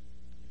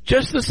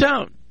 just the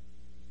sound.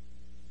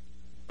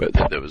 But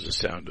then there was a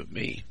sound of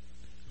me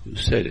who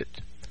said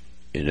it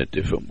in a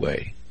different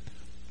way,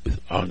 with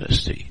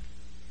honesty.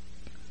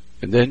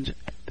 And then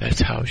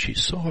that's how she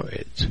saw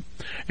it.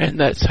 And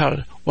that's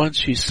how, once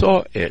she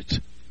saw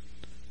it,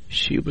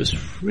 she was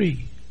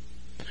free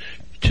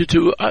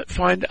to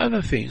find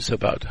other things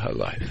about her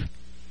life.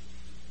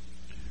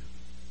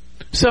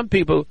 Some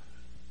people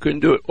can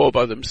do it all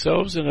by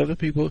themselves, and other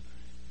people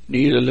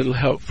need a little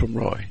help from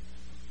Roy.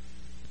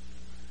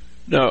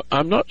 Now,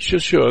 I'm not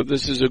sure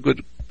this is a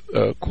good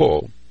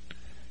call.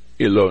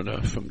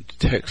 Ilona from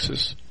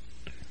Texas.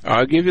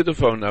 I'll give you the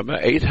phone number,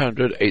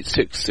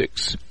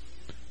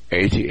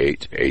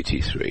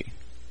 800-866-8883.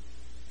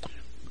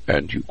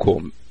 And you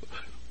call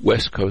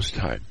West Coast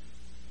time.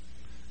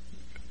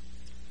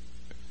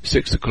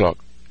 6 o'clock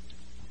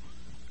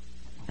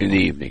in the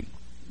evening,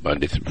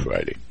 Monday through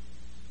Friday.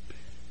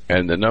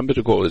 And the number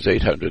to call is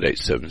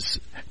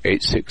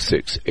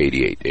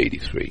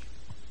 800-866-8883.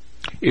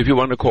 If you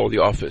want to call the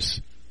office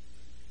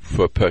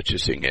for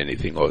purchasing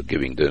anything or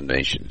giving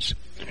donations,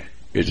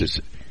 it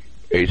is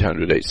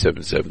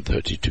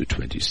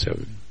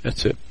 800-877-3227.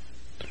 That's it.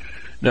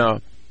 Now,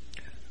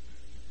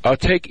 I'll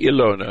take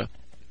Ilona,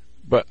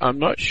 but I'm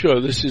not sure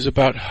this is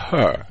about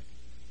her.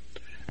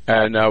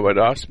 And I would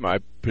ask my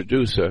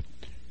producer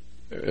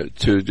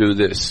to do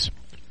this.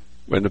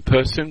 When a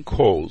person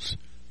calls,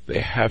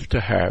 they have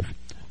to have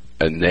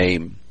a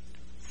name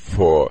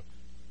for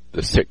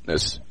the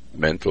sickness,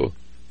 mental,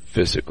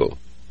 physical,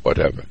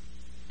 whatever.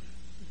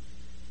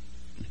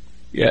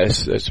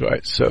 Yes, that's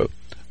right. So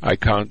I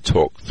can't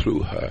talk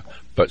through her,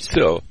 but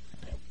still,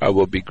 I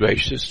will be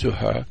gracious to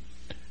her,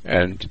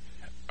 and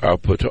I'll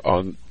put her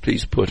on.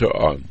 Please put her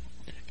on.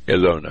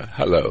 Ilona,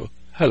 hello.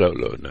 Hello,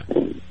 Lona.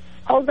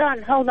 Hold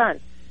on.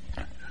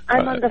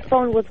 I'm on the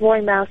phone with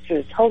Roy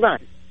Masters. Hold on.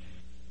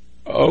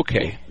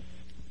 Okay.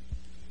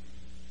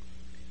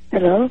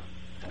 Hello?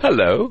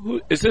 Hello.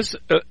 Is this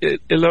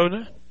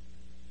Ilona?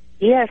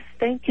 Yes,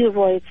 thank you,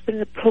 Roy. It's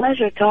been a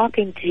pleasure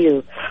talking to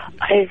you.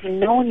 I've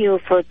known you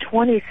for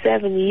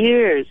 27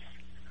 years.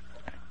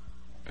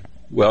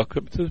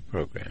 Welcome to the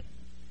program.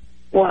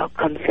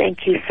 Welcome.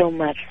 Thank you so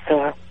much,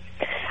 sir.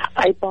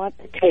 I bought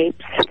the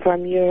tapes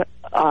from your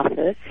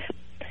office.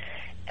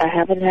 I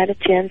haven't had a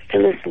chance to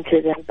listen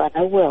to them, but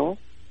I will.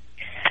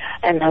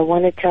 And I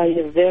want to tell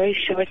you a very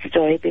short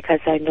story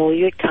because I know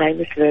your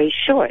time is very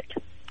short.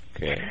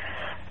 Okay.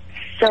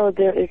 So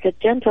there is a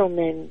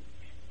gentleman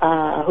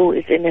who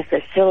is in a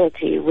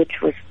facility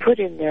which was put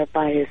in there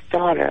by his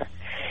daughter.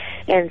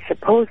 And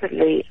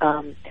supposedly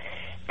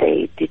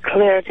they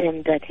declared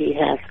him that he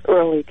has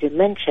early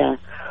dementia.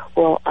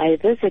 Well, I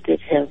visited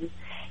him,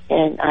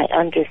 and I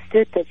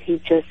understood that he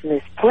just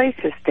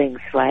misplaces things,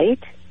 right?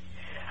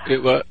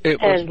 It was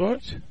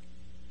what?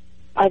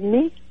 Pardon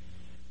me?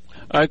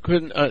 I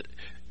couldn't.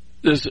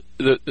 There's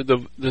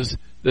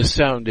the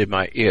sound in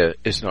my ear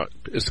is not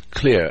as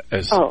clear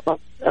as. Oh,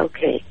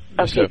 okay.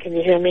 Okay, so, can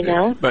you hear me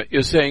now? But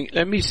you're saying,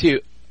 let me see.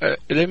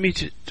 Let me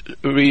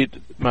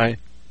read my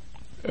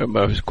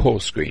call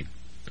screen.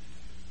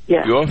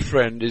 Yeah. Your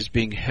friend is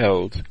being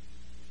held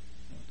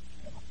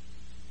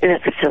in a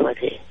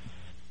facility.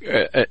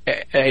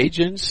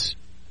 Agents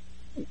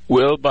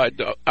will by.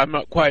 I'm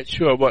not quite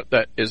sure what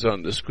that is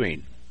on the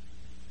screen.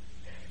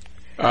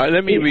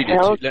 Let me read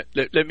it to you.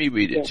 Let me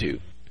read it to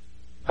you.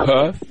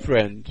 Her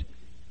friend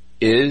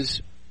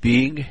is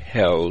being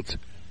held.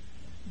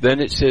 Then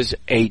it says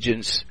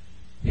agents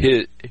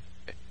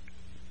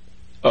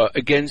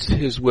against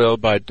his will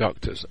by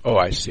doctors. Oh,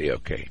 I see.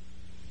 Okay.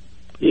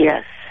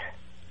 Yes.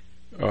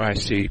 Oh, I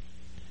see.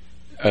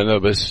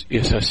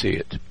 Yes, I see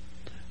it.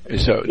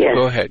 So yes.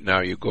 Go ahead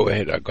now. You go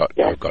ahead. I got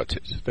it.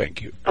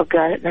 Thank you. Oh,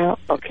 got it now?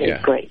 Okay,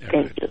 yeah, great. Yeah,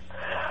 Thank you.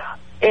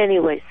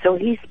 Anyway, so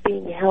he's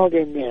being held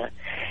in there.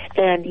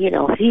 And,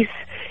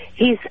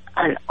 he's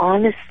an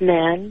honest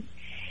man.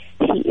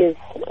 He is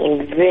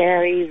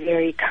very,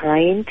 very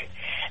kind.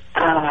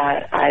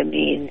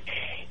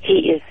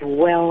 He is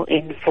well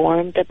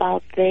informed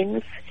about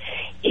things.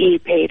 He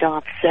paid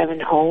off 7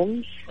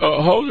 homes.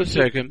 Oh, hold a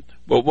second.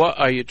 Well, what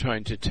are you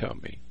trying to tell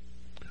me?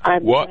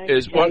 What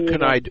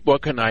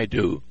can I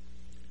do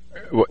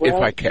if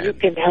I can? You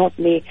can help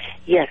me.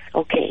 Yes,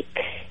 okay.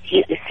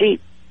 He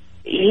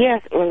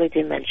has early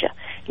dementia.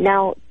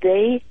 Now,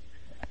 they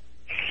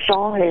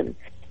saw him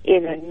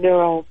in a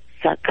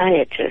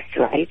psychiatrist,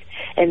 right?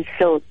 And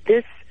so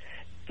this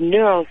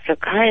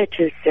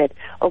neuropsychiatrist said,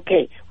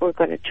 okay, we're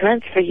going to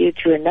transfer you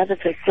to another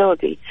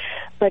facility,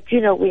 but,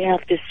 we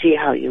have to see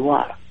how you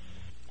are.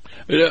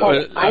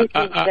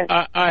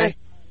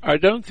 I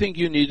don't think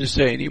you need to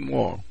say any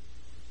more.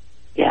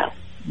 Yeah.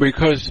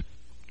 Because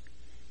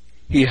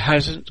he's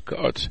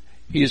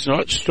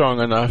not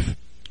strong enough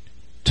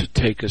to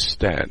take a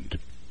stand.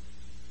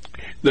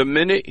 The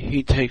minute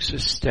he takes a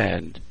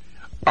stand,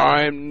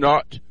 I'm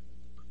not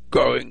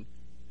going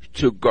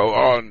to go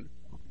on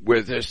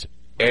with this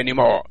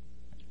anymore.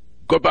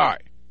 Goodbye.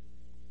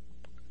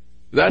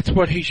 That's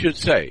what he should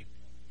say.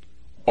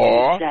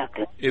 Or,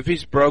 exactly. If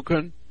he's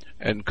broken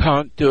and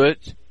can't do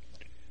it,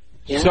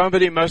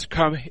 somebody must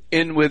come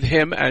in with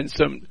him and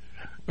some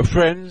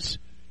friends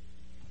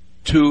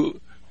to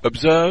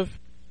observe,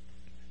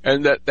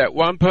 and that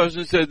one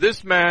person said,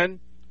 this man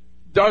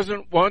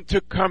doesn't want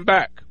to come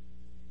back.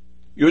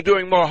 You're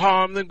doing more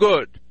harm than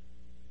good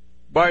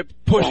by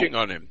pushing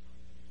on him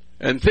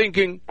and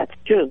thinking. That's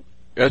true.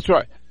 That's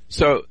right.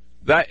 So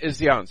that is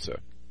the answer.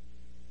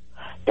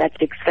 That's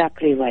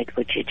exactly right,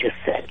 what you just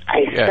said.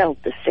 I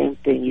felt the same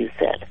thing you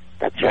said.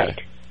 That's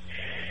right.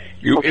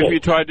 If you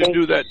tried to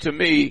do that to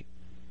me,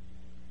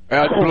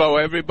 I'd blow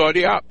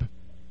everybody up.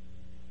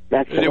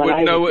 That's and it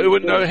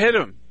wouldn't know hit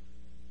him.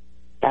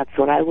 That's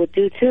what I would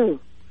do too.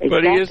 Exactly.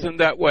 But he isn't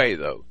that way,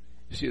 though.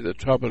 You see, the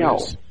trouble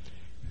is,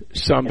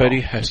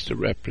 somebody has to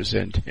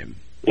represent him.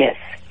 Yes,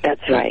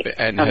 that's right.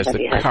 And has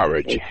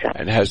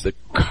the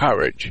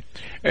courage.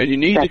 And you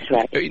need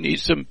you need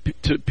some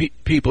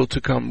people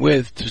to come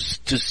with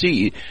to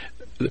see,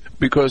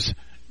 because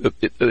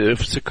the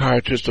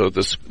psychiatrist or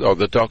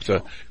the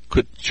doctor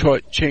could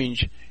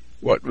change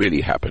what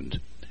really happened.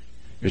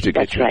 To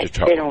get you into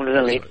trouble. They don't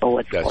really know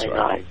what's going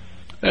on.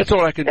 That's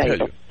all I can tell you.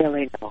 They don't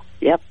really know.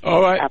 Yep.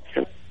 All right.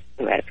 Absolutely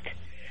correct.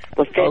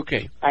 Well,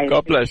 okay.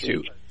 God bless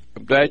you.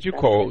 I'm glad you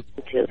called,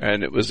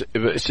 and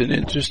it's an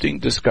interesting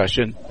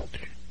discussion,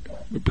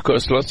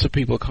 because lots of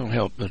people can't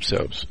help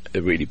themselves.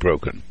 They're really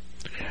broken,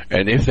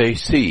 and if they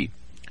see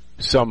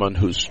someone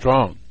who's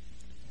strong,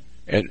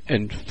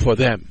 and for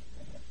them,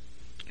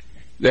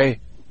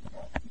 they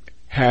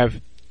have,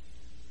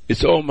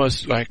 it's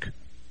almost like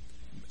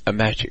a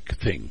magic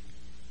thing,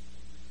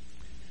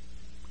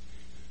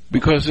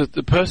 because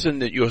the person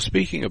that you're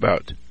speaking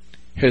about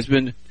has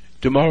been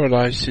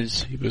demoralized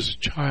since he was a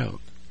child.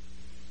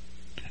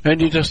 And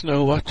he doesn't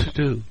know what to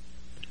do.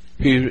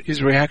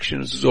 His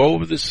reactions is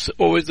always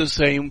the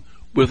same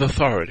with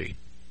authority.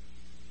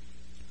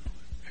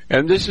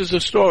 And this is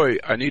a story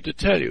I need to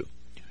tell you.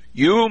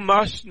 You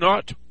must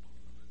not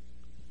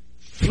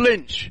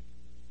flinch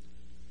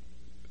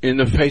in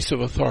the face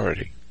of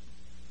authority.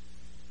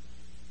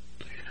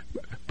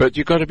 But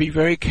you've got to be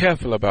very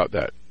careful about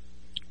that.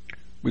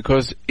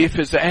 Because if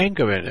there's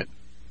anger in it,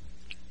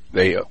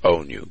 they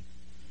own you.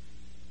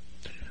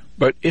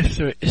 But if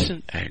there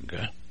isn't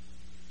anger,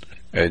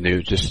 and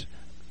they're just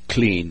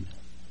clean,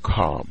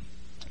 calm,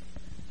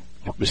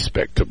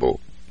 respectable,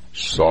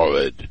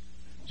 solid.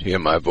 Hear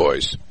my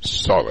voice,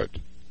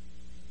 solid.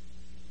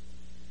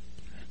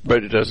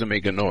 But it doesn't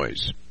make a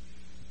noise.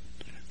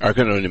 I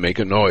can only make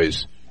a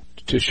noise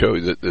to show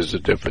you that there's a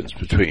difference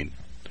between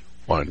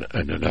one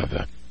and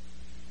another.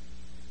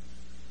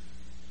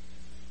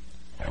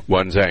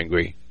 One's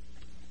angry,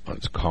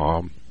 one's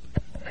calm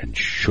and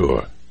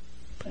sure.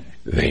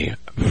 They're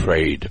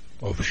afraid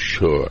of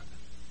sure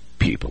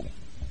people.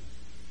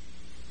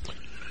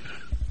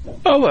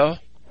 Oh well.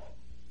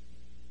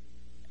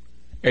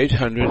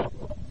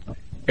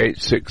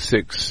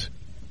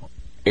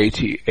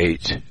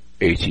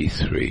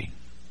 800-866-8883.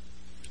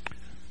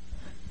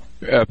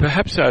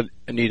 Perhaps I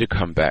need to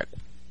come back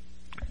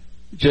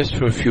just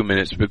for a few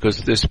minutes,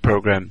 because this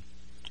program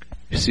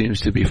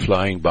seems to be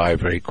flying by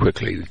very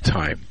quickly, the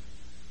time.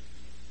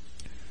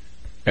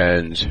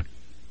 And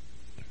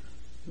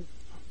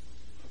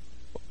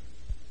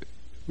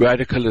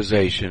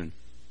radicalization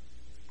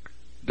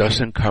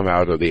doesn't come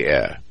out of the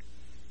air.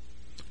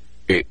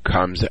 It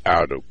comes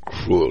out of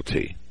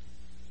cruelty.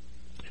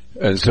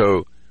 And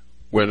so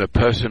when a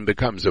person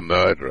becomes a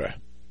murderer,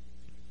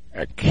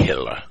 a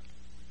killer,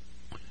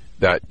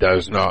 that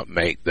does not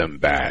make them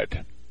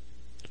bad.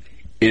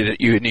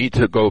 You need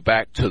to go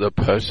back to the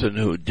person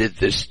who did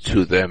this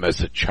to them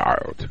as a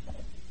child.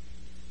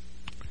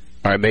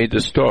 I made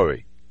the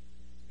story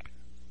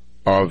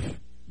of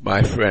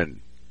my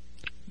friend,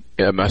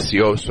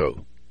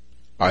 Macioso.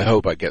 I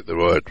hope I get the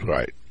word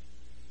right.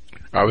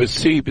 I would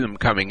see him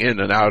coming in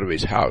and out of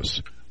his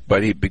house,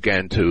 but he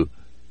began to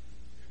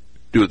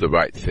do the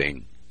right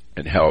thing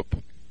and help.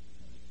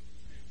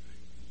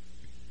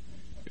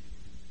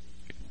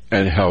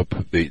 And help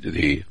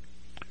the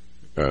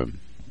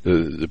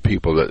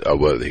people that are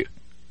worthy,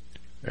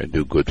 and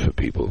do good for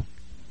people.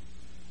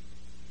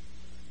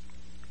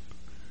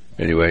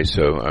 Anyway,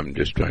 so I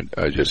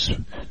just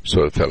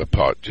sort of fell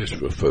apart just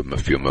for a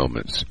few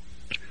moments.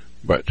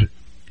 But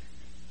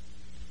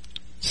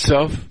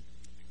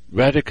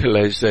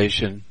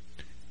self-radicalization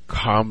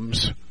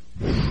comes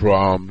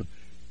from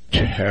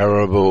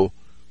terrible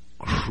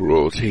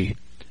cruelty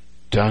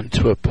done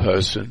to a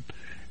person,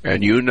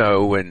 and you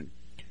know when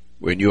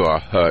you are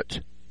hurt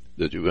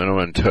that you're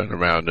going to turn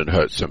around and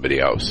hurt somebody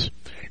else.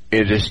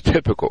 It is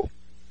typical.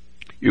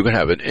 You can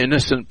have an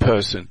innocent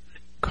person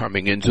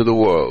coming into the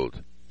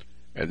world,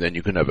 and then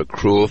you can have a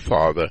cruel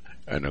father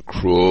and a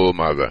cruel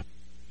mother,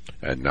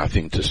 and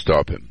nothing to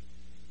stop him.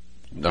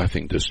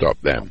 Nothing to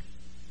stop them.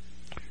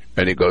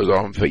 And it goes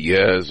on for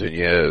years and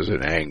years,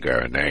 and anger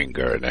and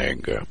anger and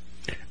anger.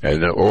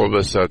 And then all of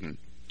a sudden,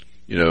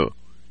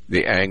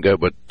 the anger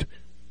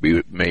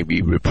may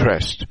be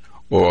repressed,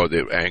 or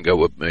the anger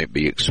may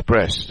be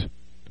expressed,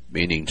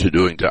 meaning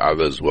doing to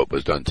others what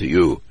was done to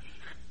you.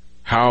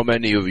 How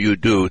many of you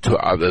do to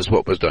others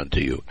what was done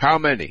to you? How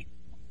many?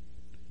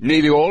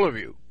 Nearly all of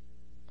you.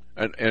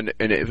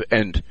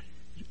 And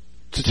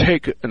to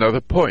take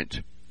another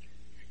point,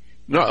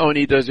 not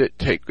only does it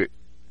take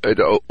it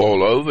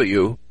all over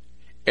you,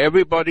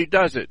 everybody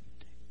does it.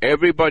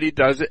 Everybody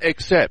does it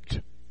except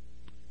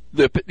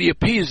the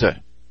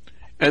appeaser.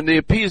 And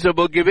the appeaser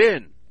will give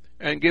in,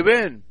 and give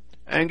in,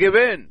 and give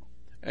in,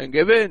 and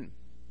give in.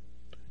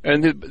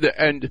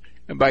 And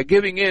by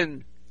giving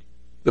in,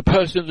 the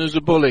person who's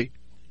a bully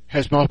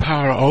has more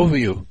power over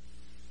you.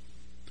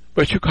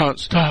 But you can't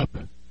stop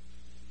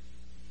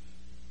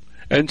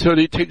until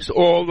he takes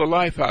all the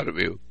life out of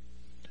you,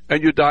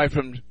 and you die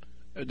from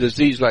a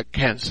disease like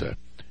cancer,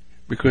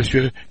 because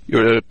you're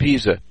an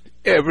appeaser.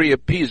 Every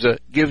appeaser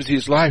gives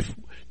his life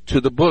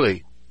to the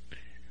bully,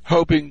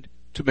 hoping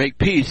to make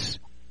peace,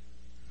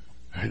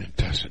 and it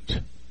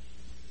doesn't.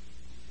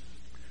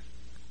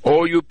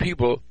 All you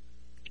people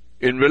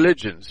in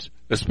religions,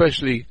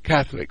 especially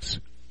Catholics,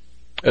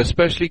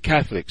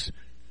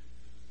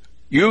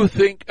 you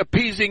think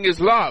appeasing is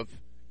love,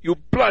 you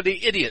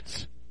bloody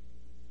idiots.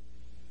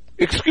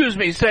 Excuse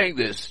me saying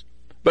this,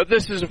 but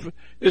this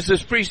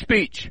is free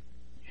speech.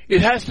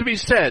 It has to be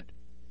said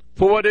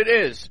for what it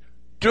is.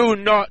 Do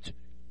not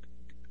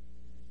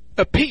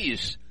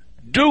appease.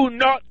 Do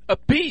not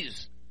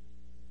appease.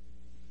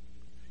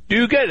 Do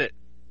you get it?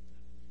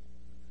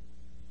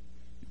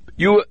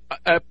 You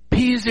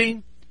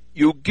appeasing,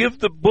 you give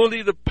the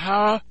bully the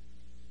power,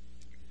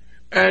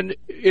 and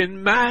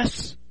in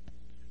mass,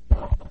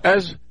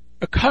 as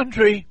a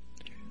country,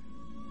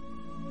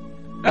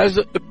 as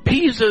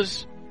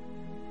appeasers,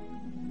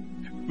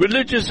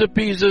 religious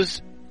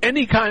appeasers,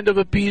 any kind of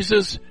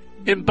appeasers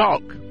in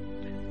bulk,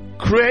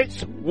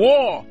 creates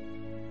war.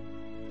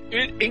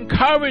 It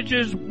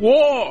encourages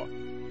war.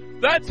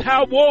 That's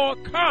how war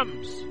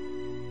comes.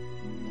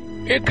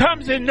 It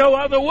comes in no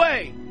other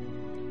way.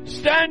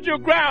 Stand your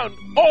ground,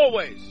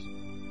 always.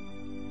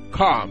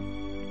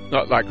 Calm.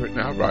 Not like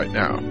right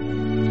now.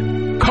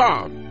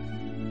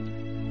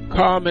 Calm.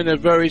 Calm in a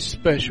very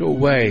special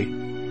way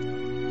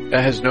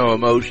that has no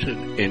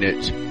emotion in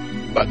it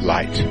but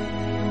light.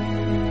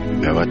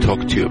 And I'll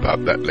talk to you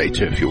about that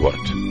later if you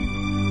want.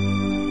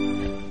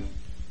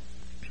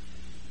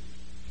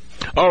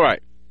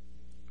 Alright.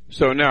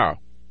 So now,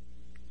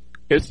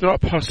 it's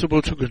not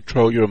possible to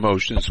control your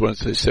emotions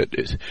once they're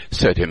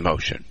set in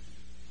motion.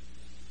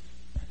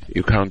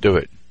 You can't do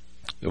it.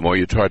 The more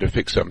you try to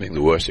fix something,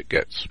 the worse it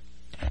gets.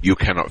 You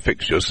cannot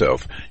fix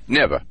yourself.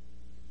 Never.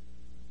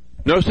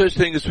 No such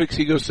thing as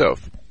fixing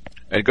yourself.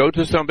 And go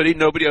to somebody,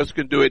 nobody else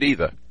can do it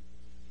either.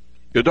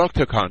 Your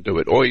doctor can't do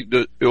it. All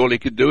he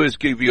can do is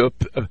give you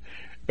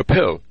a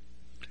pill.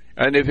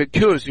 And if it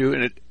cures you,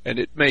 and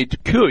it may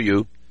cure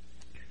you,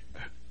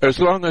 as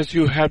long as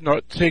you have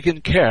not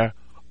taken care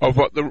of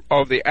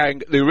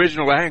the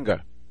original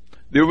anger,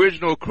 the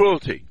original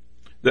cruelty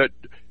that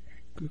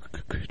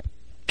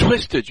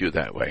twisted you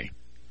that way.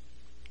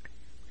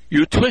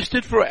 You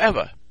twisted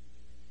forever.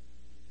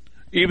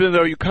 Even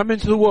though you come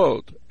into the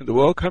world, and the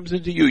world comes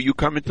into you, you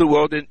come into the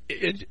world in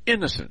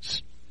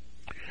innocence.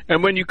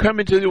 And when you come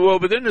into the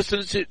world with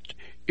innocence,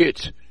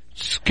 it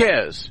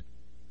scares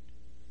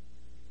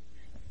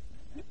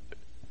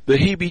the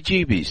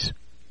heebie-jeebies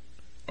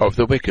of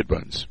the wicked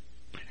ones.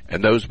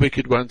 And those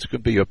wicked ones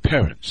could be your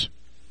parents.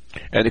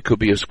 And it could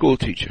be a school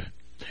teacher.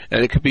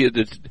 And it could be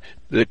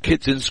the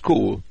kids in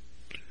school.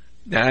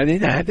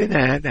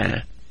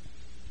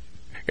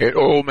 It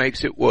all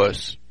makes it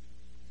worse.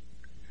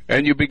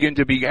 And you begin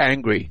to be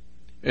angry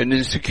and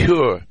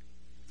insecure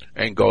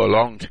and go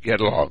along to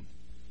get along.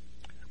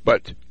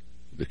 But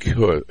the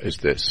cure is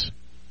this.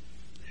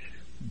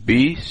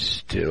 Be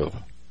still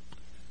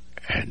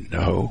and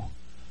know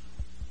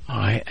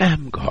I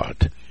am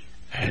God,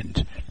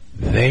 and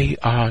they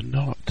are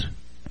not.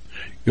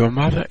 Your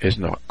mother is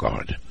not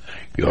God.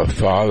 Your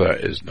father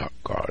is not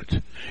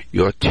God.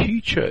 Your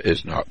teacher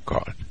is not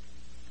God.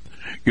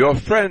 Your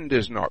friend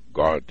is not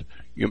God.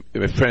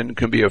 Your friend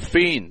can be a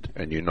fiend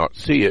and you not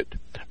see it,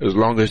 as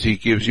long as he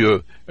gives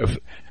you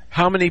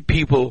how many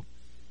people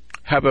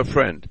have a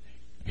friend?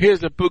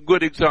 Here's a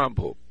good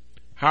example.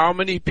 How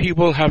many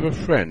people have a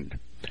friend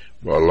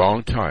for a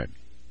long time?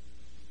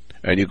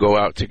 And you go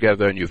out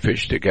together and you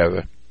fish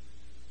together.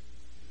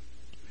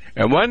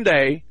 And one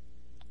day,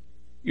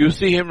 you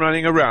see him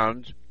running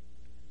around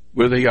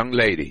with a young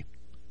lady.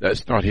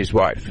 That's not his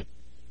wife.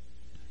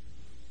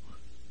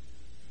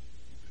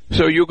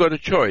 So you got a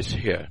choice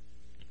here.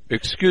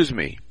 Excuse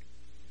me.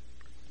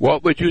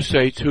 What would you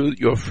say to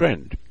your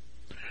friend?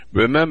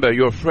 Remember,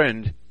 your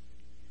friend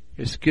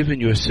has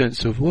given you a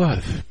sense of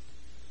worth.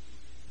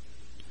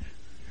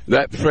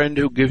 That friend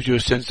who gives you a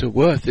sense of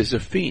worth is a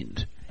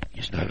fiend.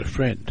 He's not a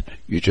friend.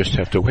 You just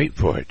have to wait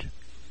for it.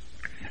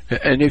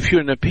 And if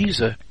you're an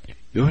appeaser,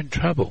 you're in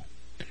trouble.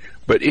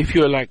 But if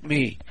you're like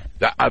me,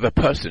 the other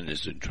person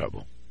is in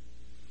trouble.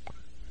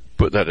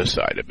 Put that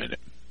aside a minute.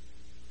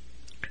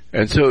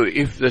 And so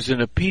if there's an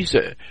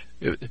appeaser,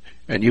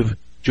 and you've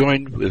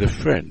joined with a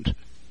friend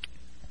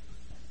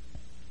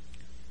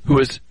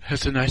who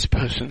has a nice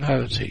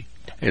personality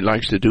and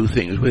likes to do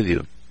things with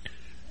you,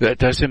 that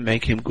doesn't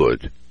make him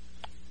good.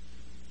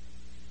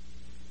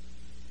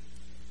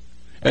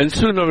 And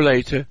sooner or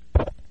later,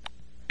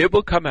 it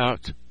will come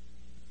out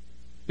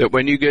that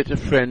when you get a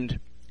friend,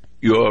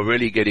 you're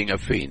really getting a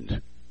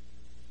fiend.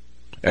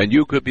 And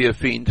you could be a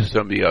fiend to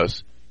somebody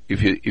else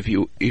if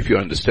you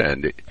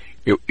understand it.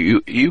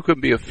 You can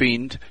be a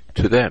fiend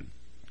to them.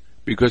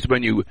 Because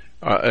when you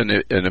are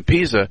an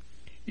appeaser,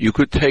 you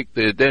could take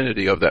the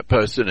identity of that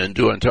person and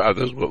do unto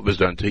others what was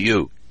done to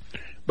you.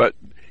 But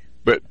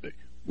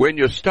when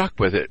you're stuck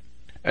with it,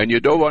 and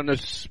you don't want to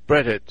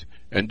spread it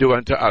and do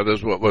unto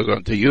others what was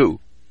unto you,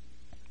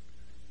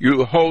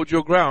 you hold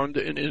your ground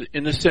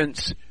in a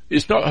sense.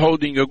 It's not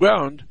holding your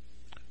ground,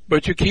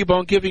 but you keep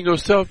on giving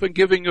yourself,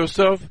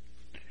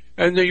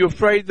 and then you're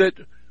afraid that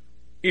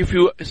if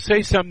you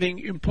say something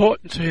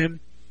important to him,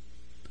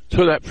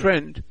 to that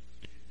friend,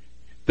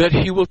 that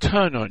he will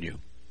turn on you.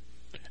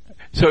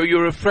 So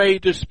you're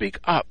afraid to speak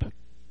up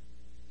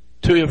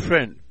to your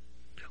friend.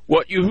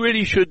 What you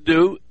really should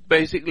do,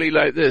 basically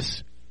like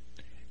this: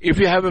 if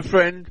you have a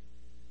friend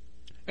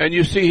and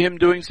you see him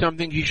doing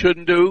something he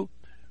shouldn't do,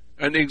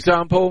 an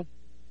example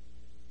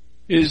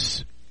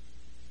is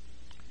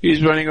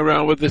he's running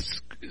around with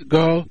this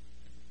girl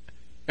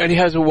and he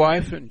has a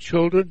wife and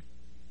children,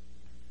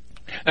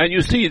 and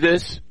you see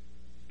this,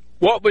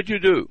 what would you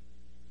do?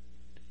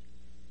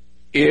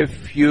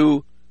 If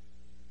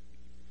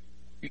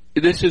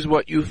this is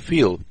what you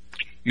feel.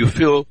 You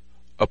feel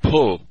a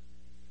pull.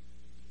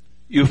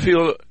 You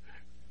feel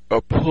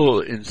a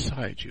pull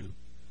inside you.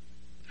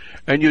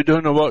 And you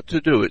don't know what to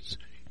do.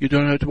 You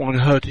don't want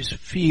to hurt his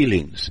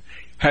feelings.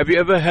 Have you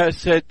ever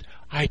said,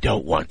 I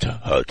don't want to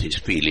hurt his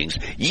feelings?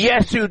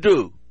 Yes, you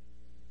do.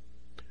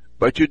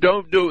 But you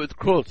don't do it with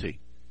cruelty.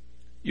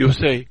 You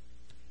say,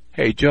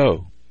 hey,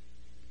 Joe,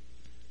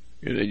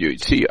 you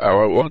see, I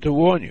want to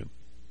warn you.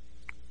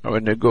 I'm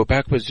going to go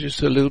backwards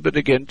just a little bit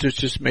again to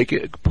just make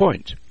it a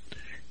point.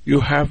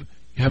 You have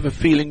a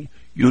feeling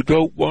you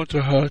don't want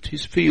to hurt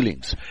his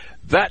feelings.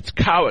 That's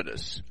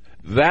cowardice.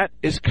 That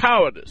is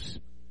cowardice.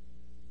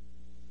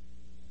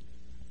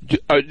 Do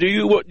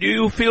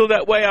you feel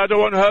that way? I don't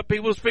want to hurt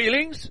people's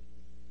feelings?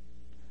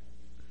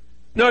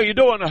 No, you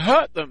don't want to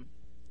hurt them.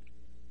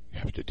 You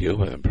have to deal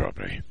with them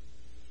properly.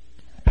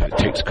 And it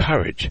takes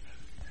courage,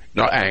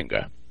 not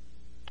anger,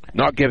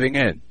 not giving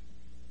in.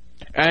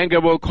 Anger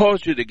will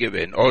cause you to give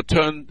in or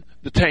turn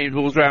the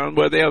tables round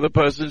where the other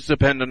person's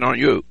dependent on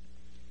you.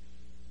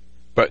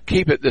 But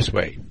keep it this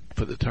way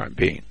for the time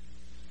being.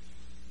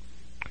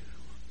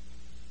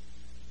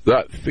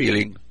 That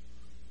feeling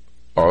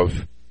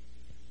of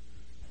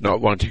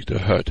not wanting to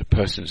hurt a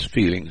person's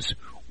feelings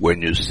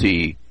when you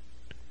see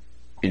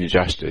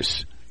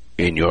injustice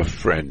in your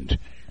friend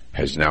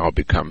has now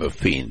become a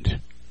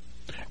fiend,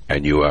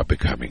 and you are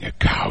becoming a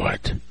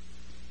coward.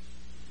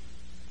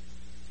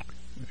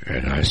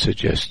 And I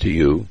suggest to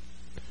you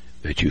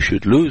that you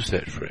should lose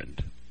that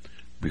friend,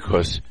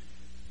 because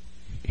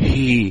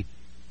he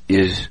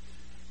is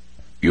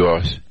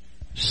your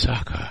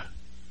sucker.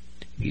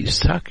 He's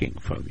sucking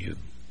from you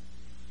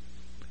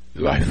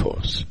life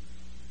force.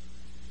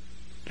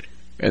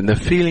 And the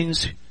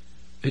feelings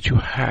that you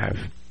have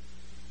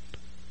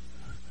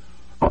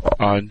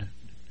are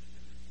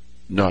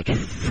not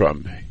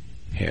from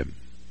him.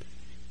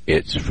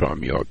 It's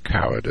from your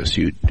cowardice.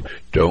 You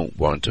don't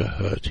want to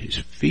hurt his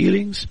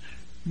feelings.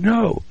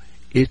 No,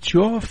 it's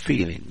your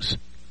feelings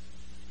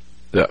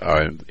that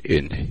are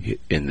in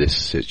this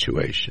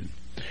situation.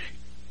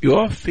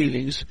 Your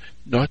feelings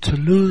not to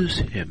lose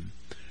him,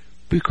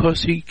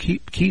 because he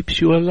keeps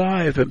you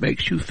alive and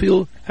makes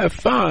you have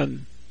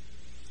fun.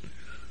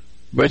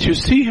 But you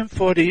see him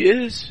for what he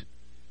is,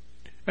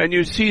 and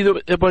you see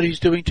what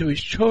he's doing to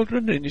his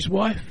children and his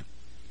wife.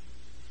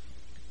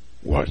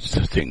 What's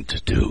the thing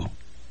to do?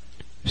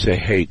 Say,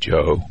 hey,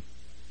 Joe,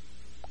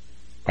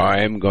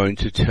 I am going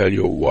to tell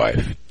your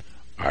wife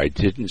I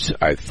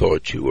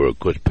thought you were a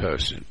good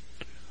person,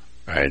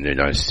 and then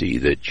I see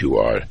that you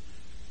are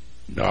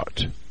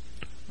not.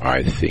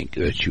 I think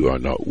that you are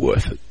not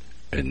worth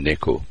a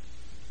nickel.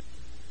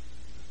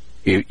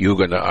 You're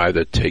going to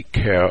either take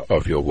care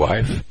of your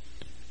wife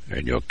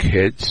and your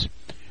kids,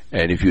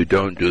 and if you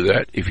don't do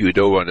that, if you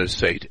don't want to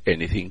say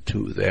anything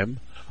to them,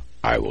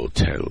 I will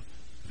tell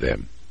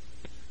them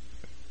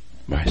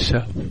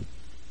myself.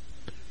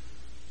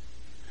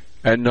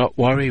 And not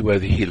worry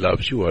whether he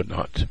loves you or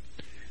not,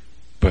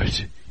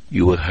 but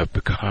you will have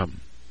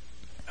become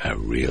a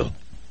real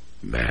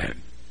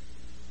man.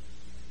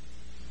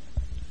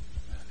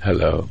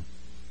 Hello?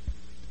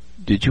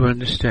 Did you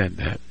understand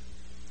that?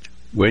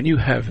 When you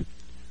have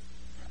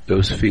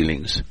those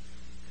feelings,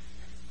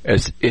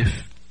 as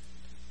if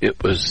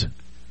it was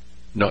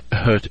not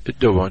hurt,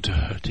 don't want to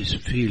hurt his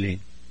feeling.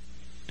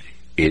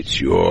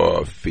 It's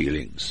your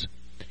feelings.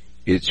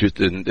 It's just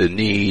the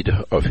need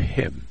of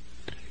him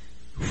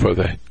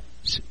to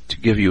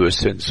give you a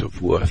sense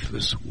of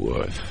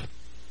worth.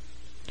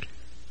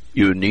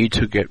 You need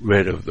to get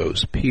rid of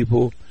those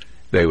people.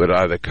 They would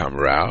either come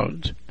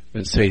round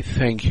and say,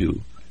 thank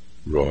you,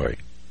 Roy.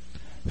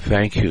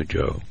 Thank you,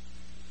 Joe.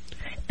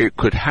 It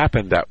could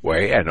happen that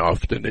way, and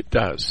often it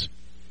does.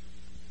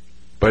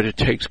 But it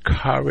takes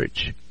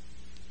courage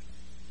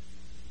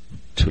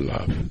to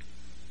love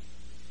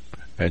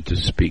and to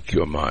speak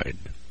your mind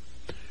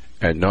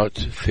and not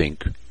to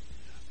think,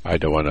 I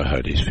don't want to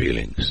hurt his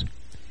feelings.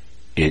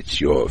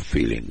 It's your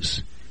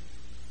feelings.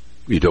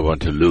 You don't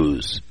want to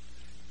lose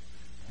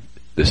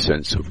the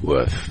sense of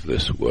worth,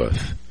 this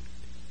worth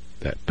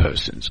that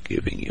person's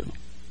giving you.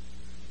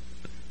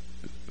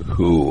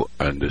 Who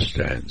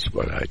understands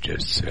what I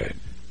just said?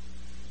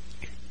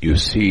 You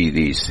see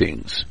these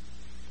things.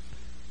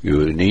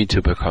 You need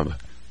to become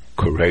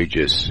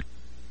courageous.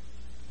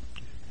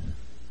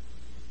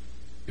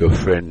 Your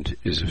friend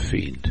is a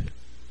fiend.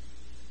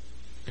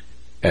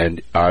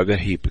 And either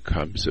he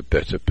becomes a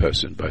better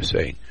person by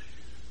saying,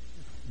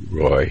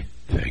 Roy,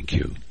 thank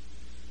you.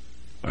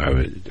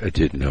 I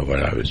didn't know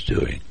what I was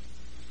doing.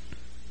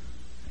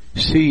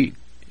 See,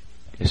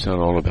 it's not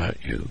all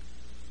about you.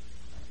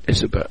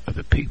 It's about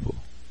other people.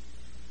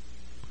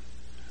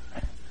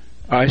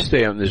 I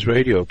stay on this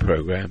radio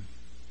program.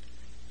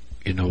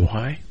 You know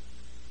why?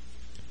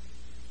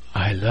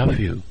 I love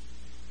you.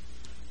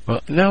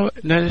 Well, no,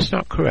 that's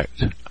not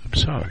correct. I'm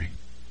sorry.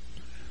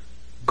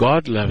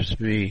 God loves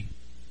me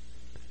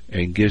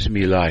and gives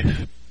me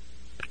life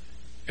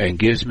and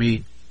gives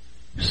me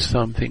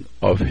something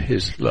of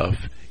his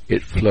love.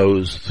 It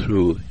flows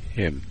through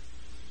him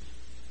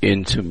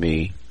into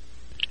me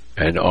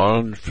and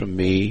on from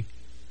me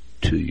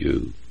to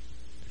you.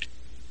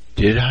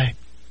 Did I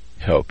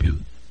help you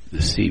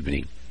this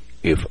evening?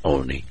 If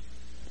only.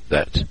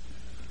 That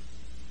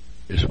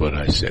is what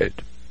I said.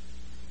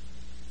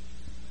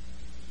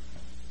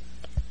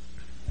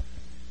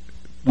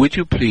 Would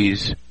you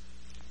please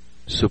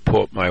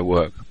support my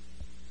work?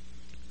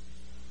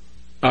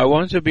 I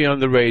want to be on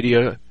the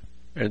radio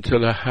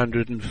until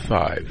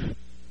 105.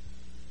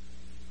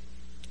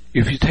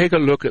 If you take a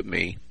look at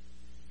me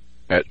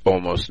at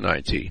almost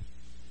 90,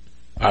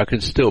 I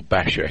can still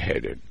bash your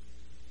head in.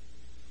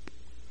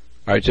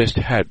 I just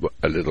had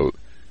a little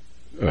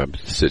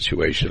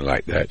situation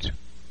like that.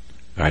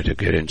 I had to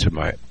get into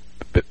my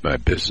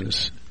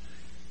business,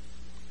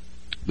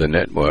 the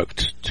network,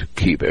 to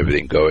keep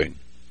everything going.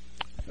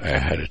 I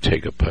had to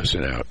take a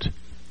person out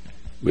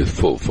with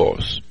full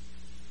force.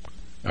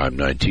 I'm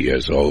 90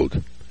 years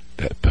old.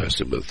 That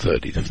person was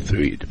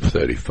 33 to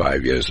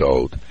 35 years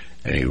old,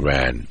 and he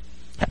ran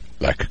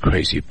like a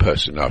crazy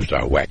person after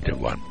I whacked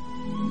him one.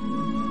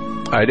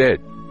 I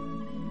did.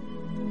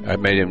 I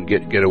made him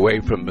get away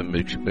from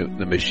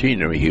the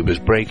machinery he was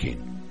breaking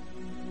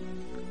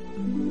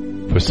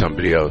for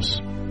somebody else.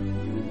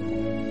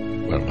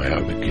 One of my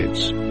other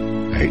kids.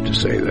 I hate to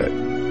say that.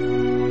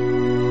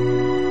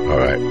 All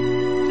right.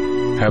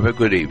 Have a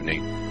good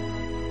evening.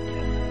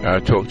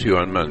 I'll talk to you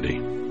on Monday.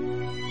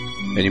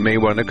 And you may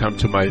want to come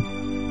to my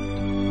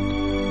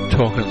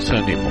talk on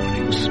Sunday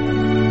mornings.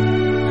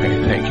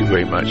 Okay, thank you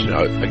very much. And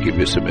I'll give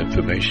you some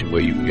information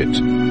where you can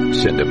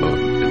send them a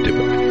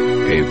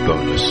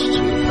bonus to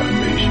the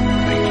foundation.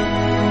 Thank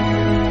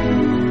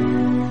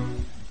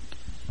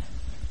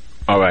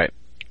you. All right.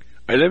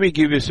 Let me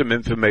give you some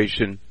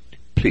information,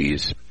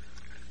 please.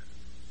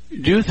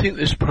 Do you think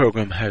this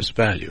program has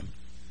value?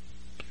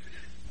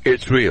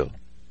 It's real.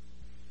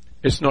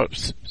 It's not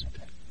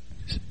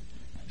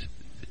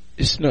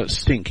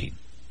stinking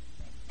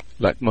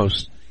like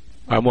most.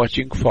 I'm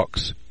watching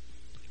Fox.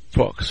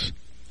 I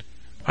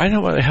don't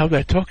know what the hell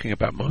they're talking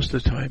about most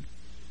of the time.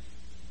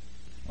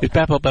 It's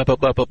babble, babble,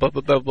 babble,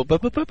 babble, babble,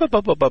 babble, babble,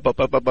 babble, babble,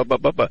 babble, babble,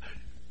 babble.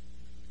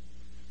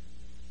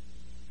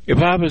 If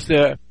I was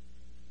there,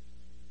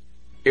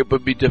 it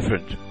would be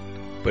different,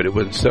 but it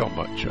wouldn't sell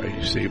much,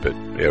 you see, but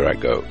here I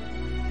go.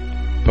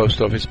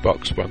 Post Office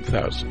Box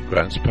 1000,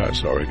 Grants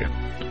Pass, Oregon,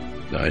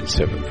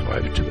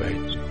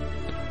 97528.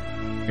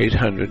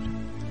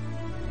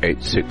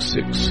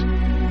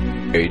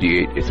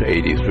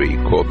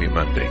 800-866-8883. Call me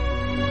Monday.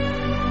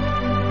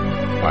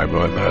 I'm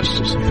Roy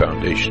Masters, the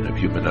Foundation of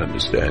Human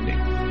Understanding.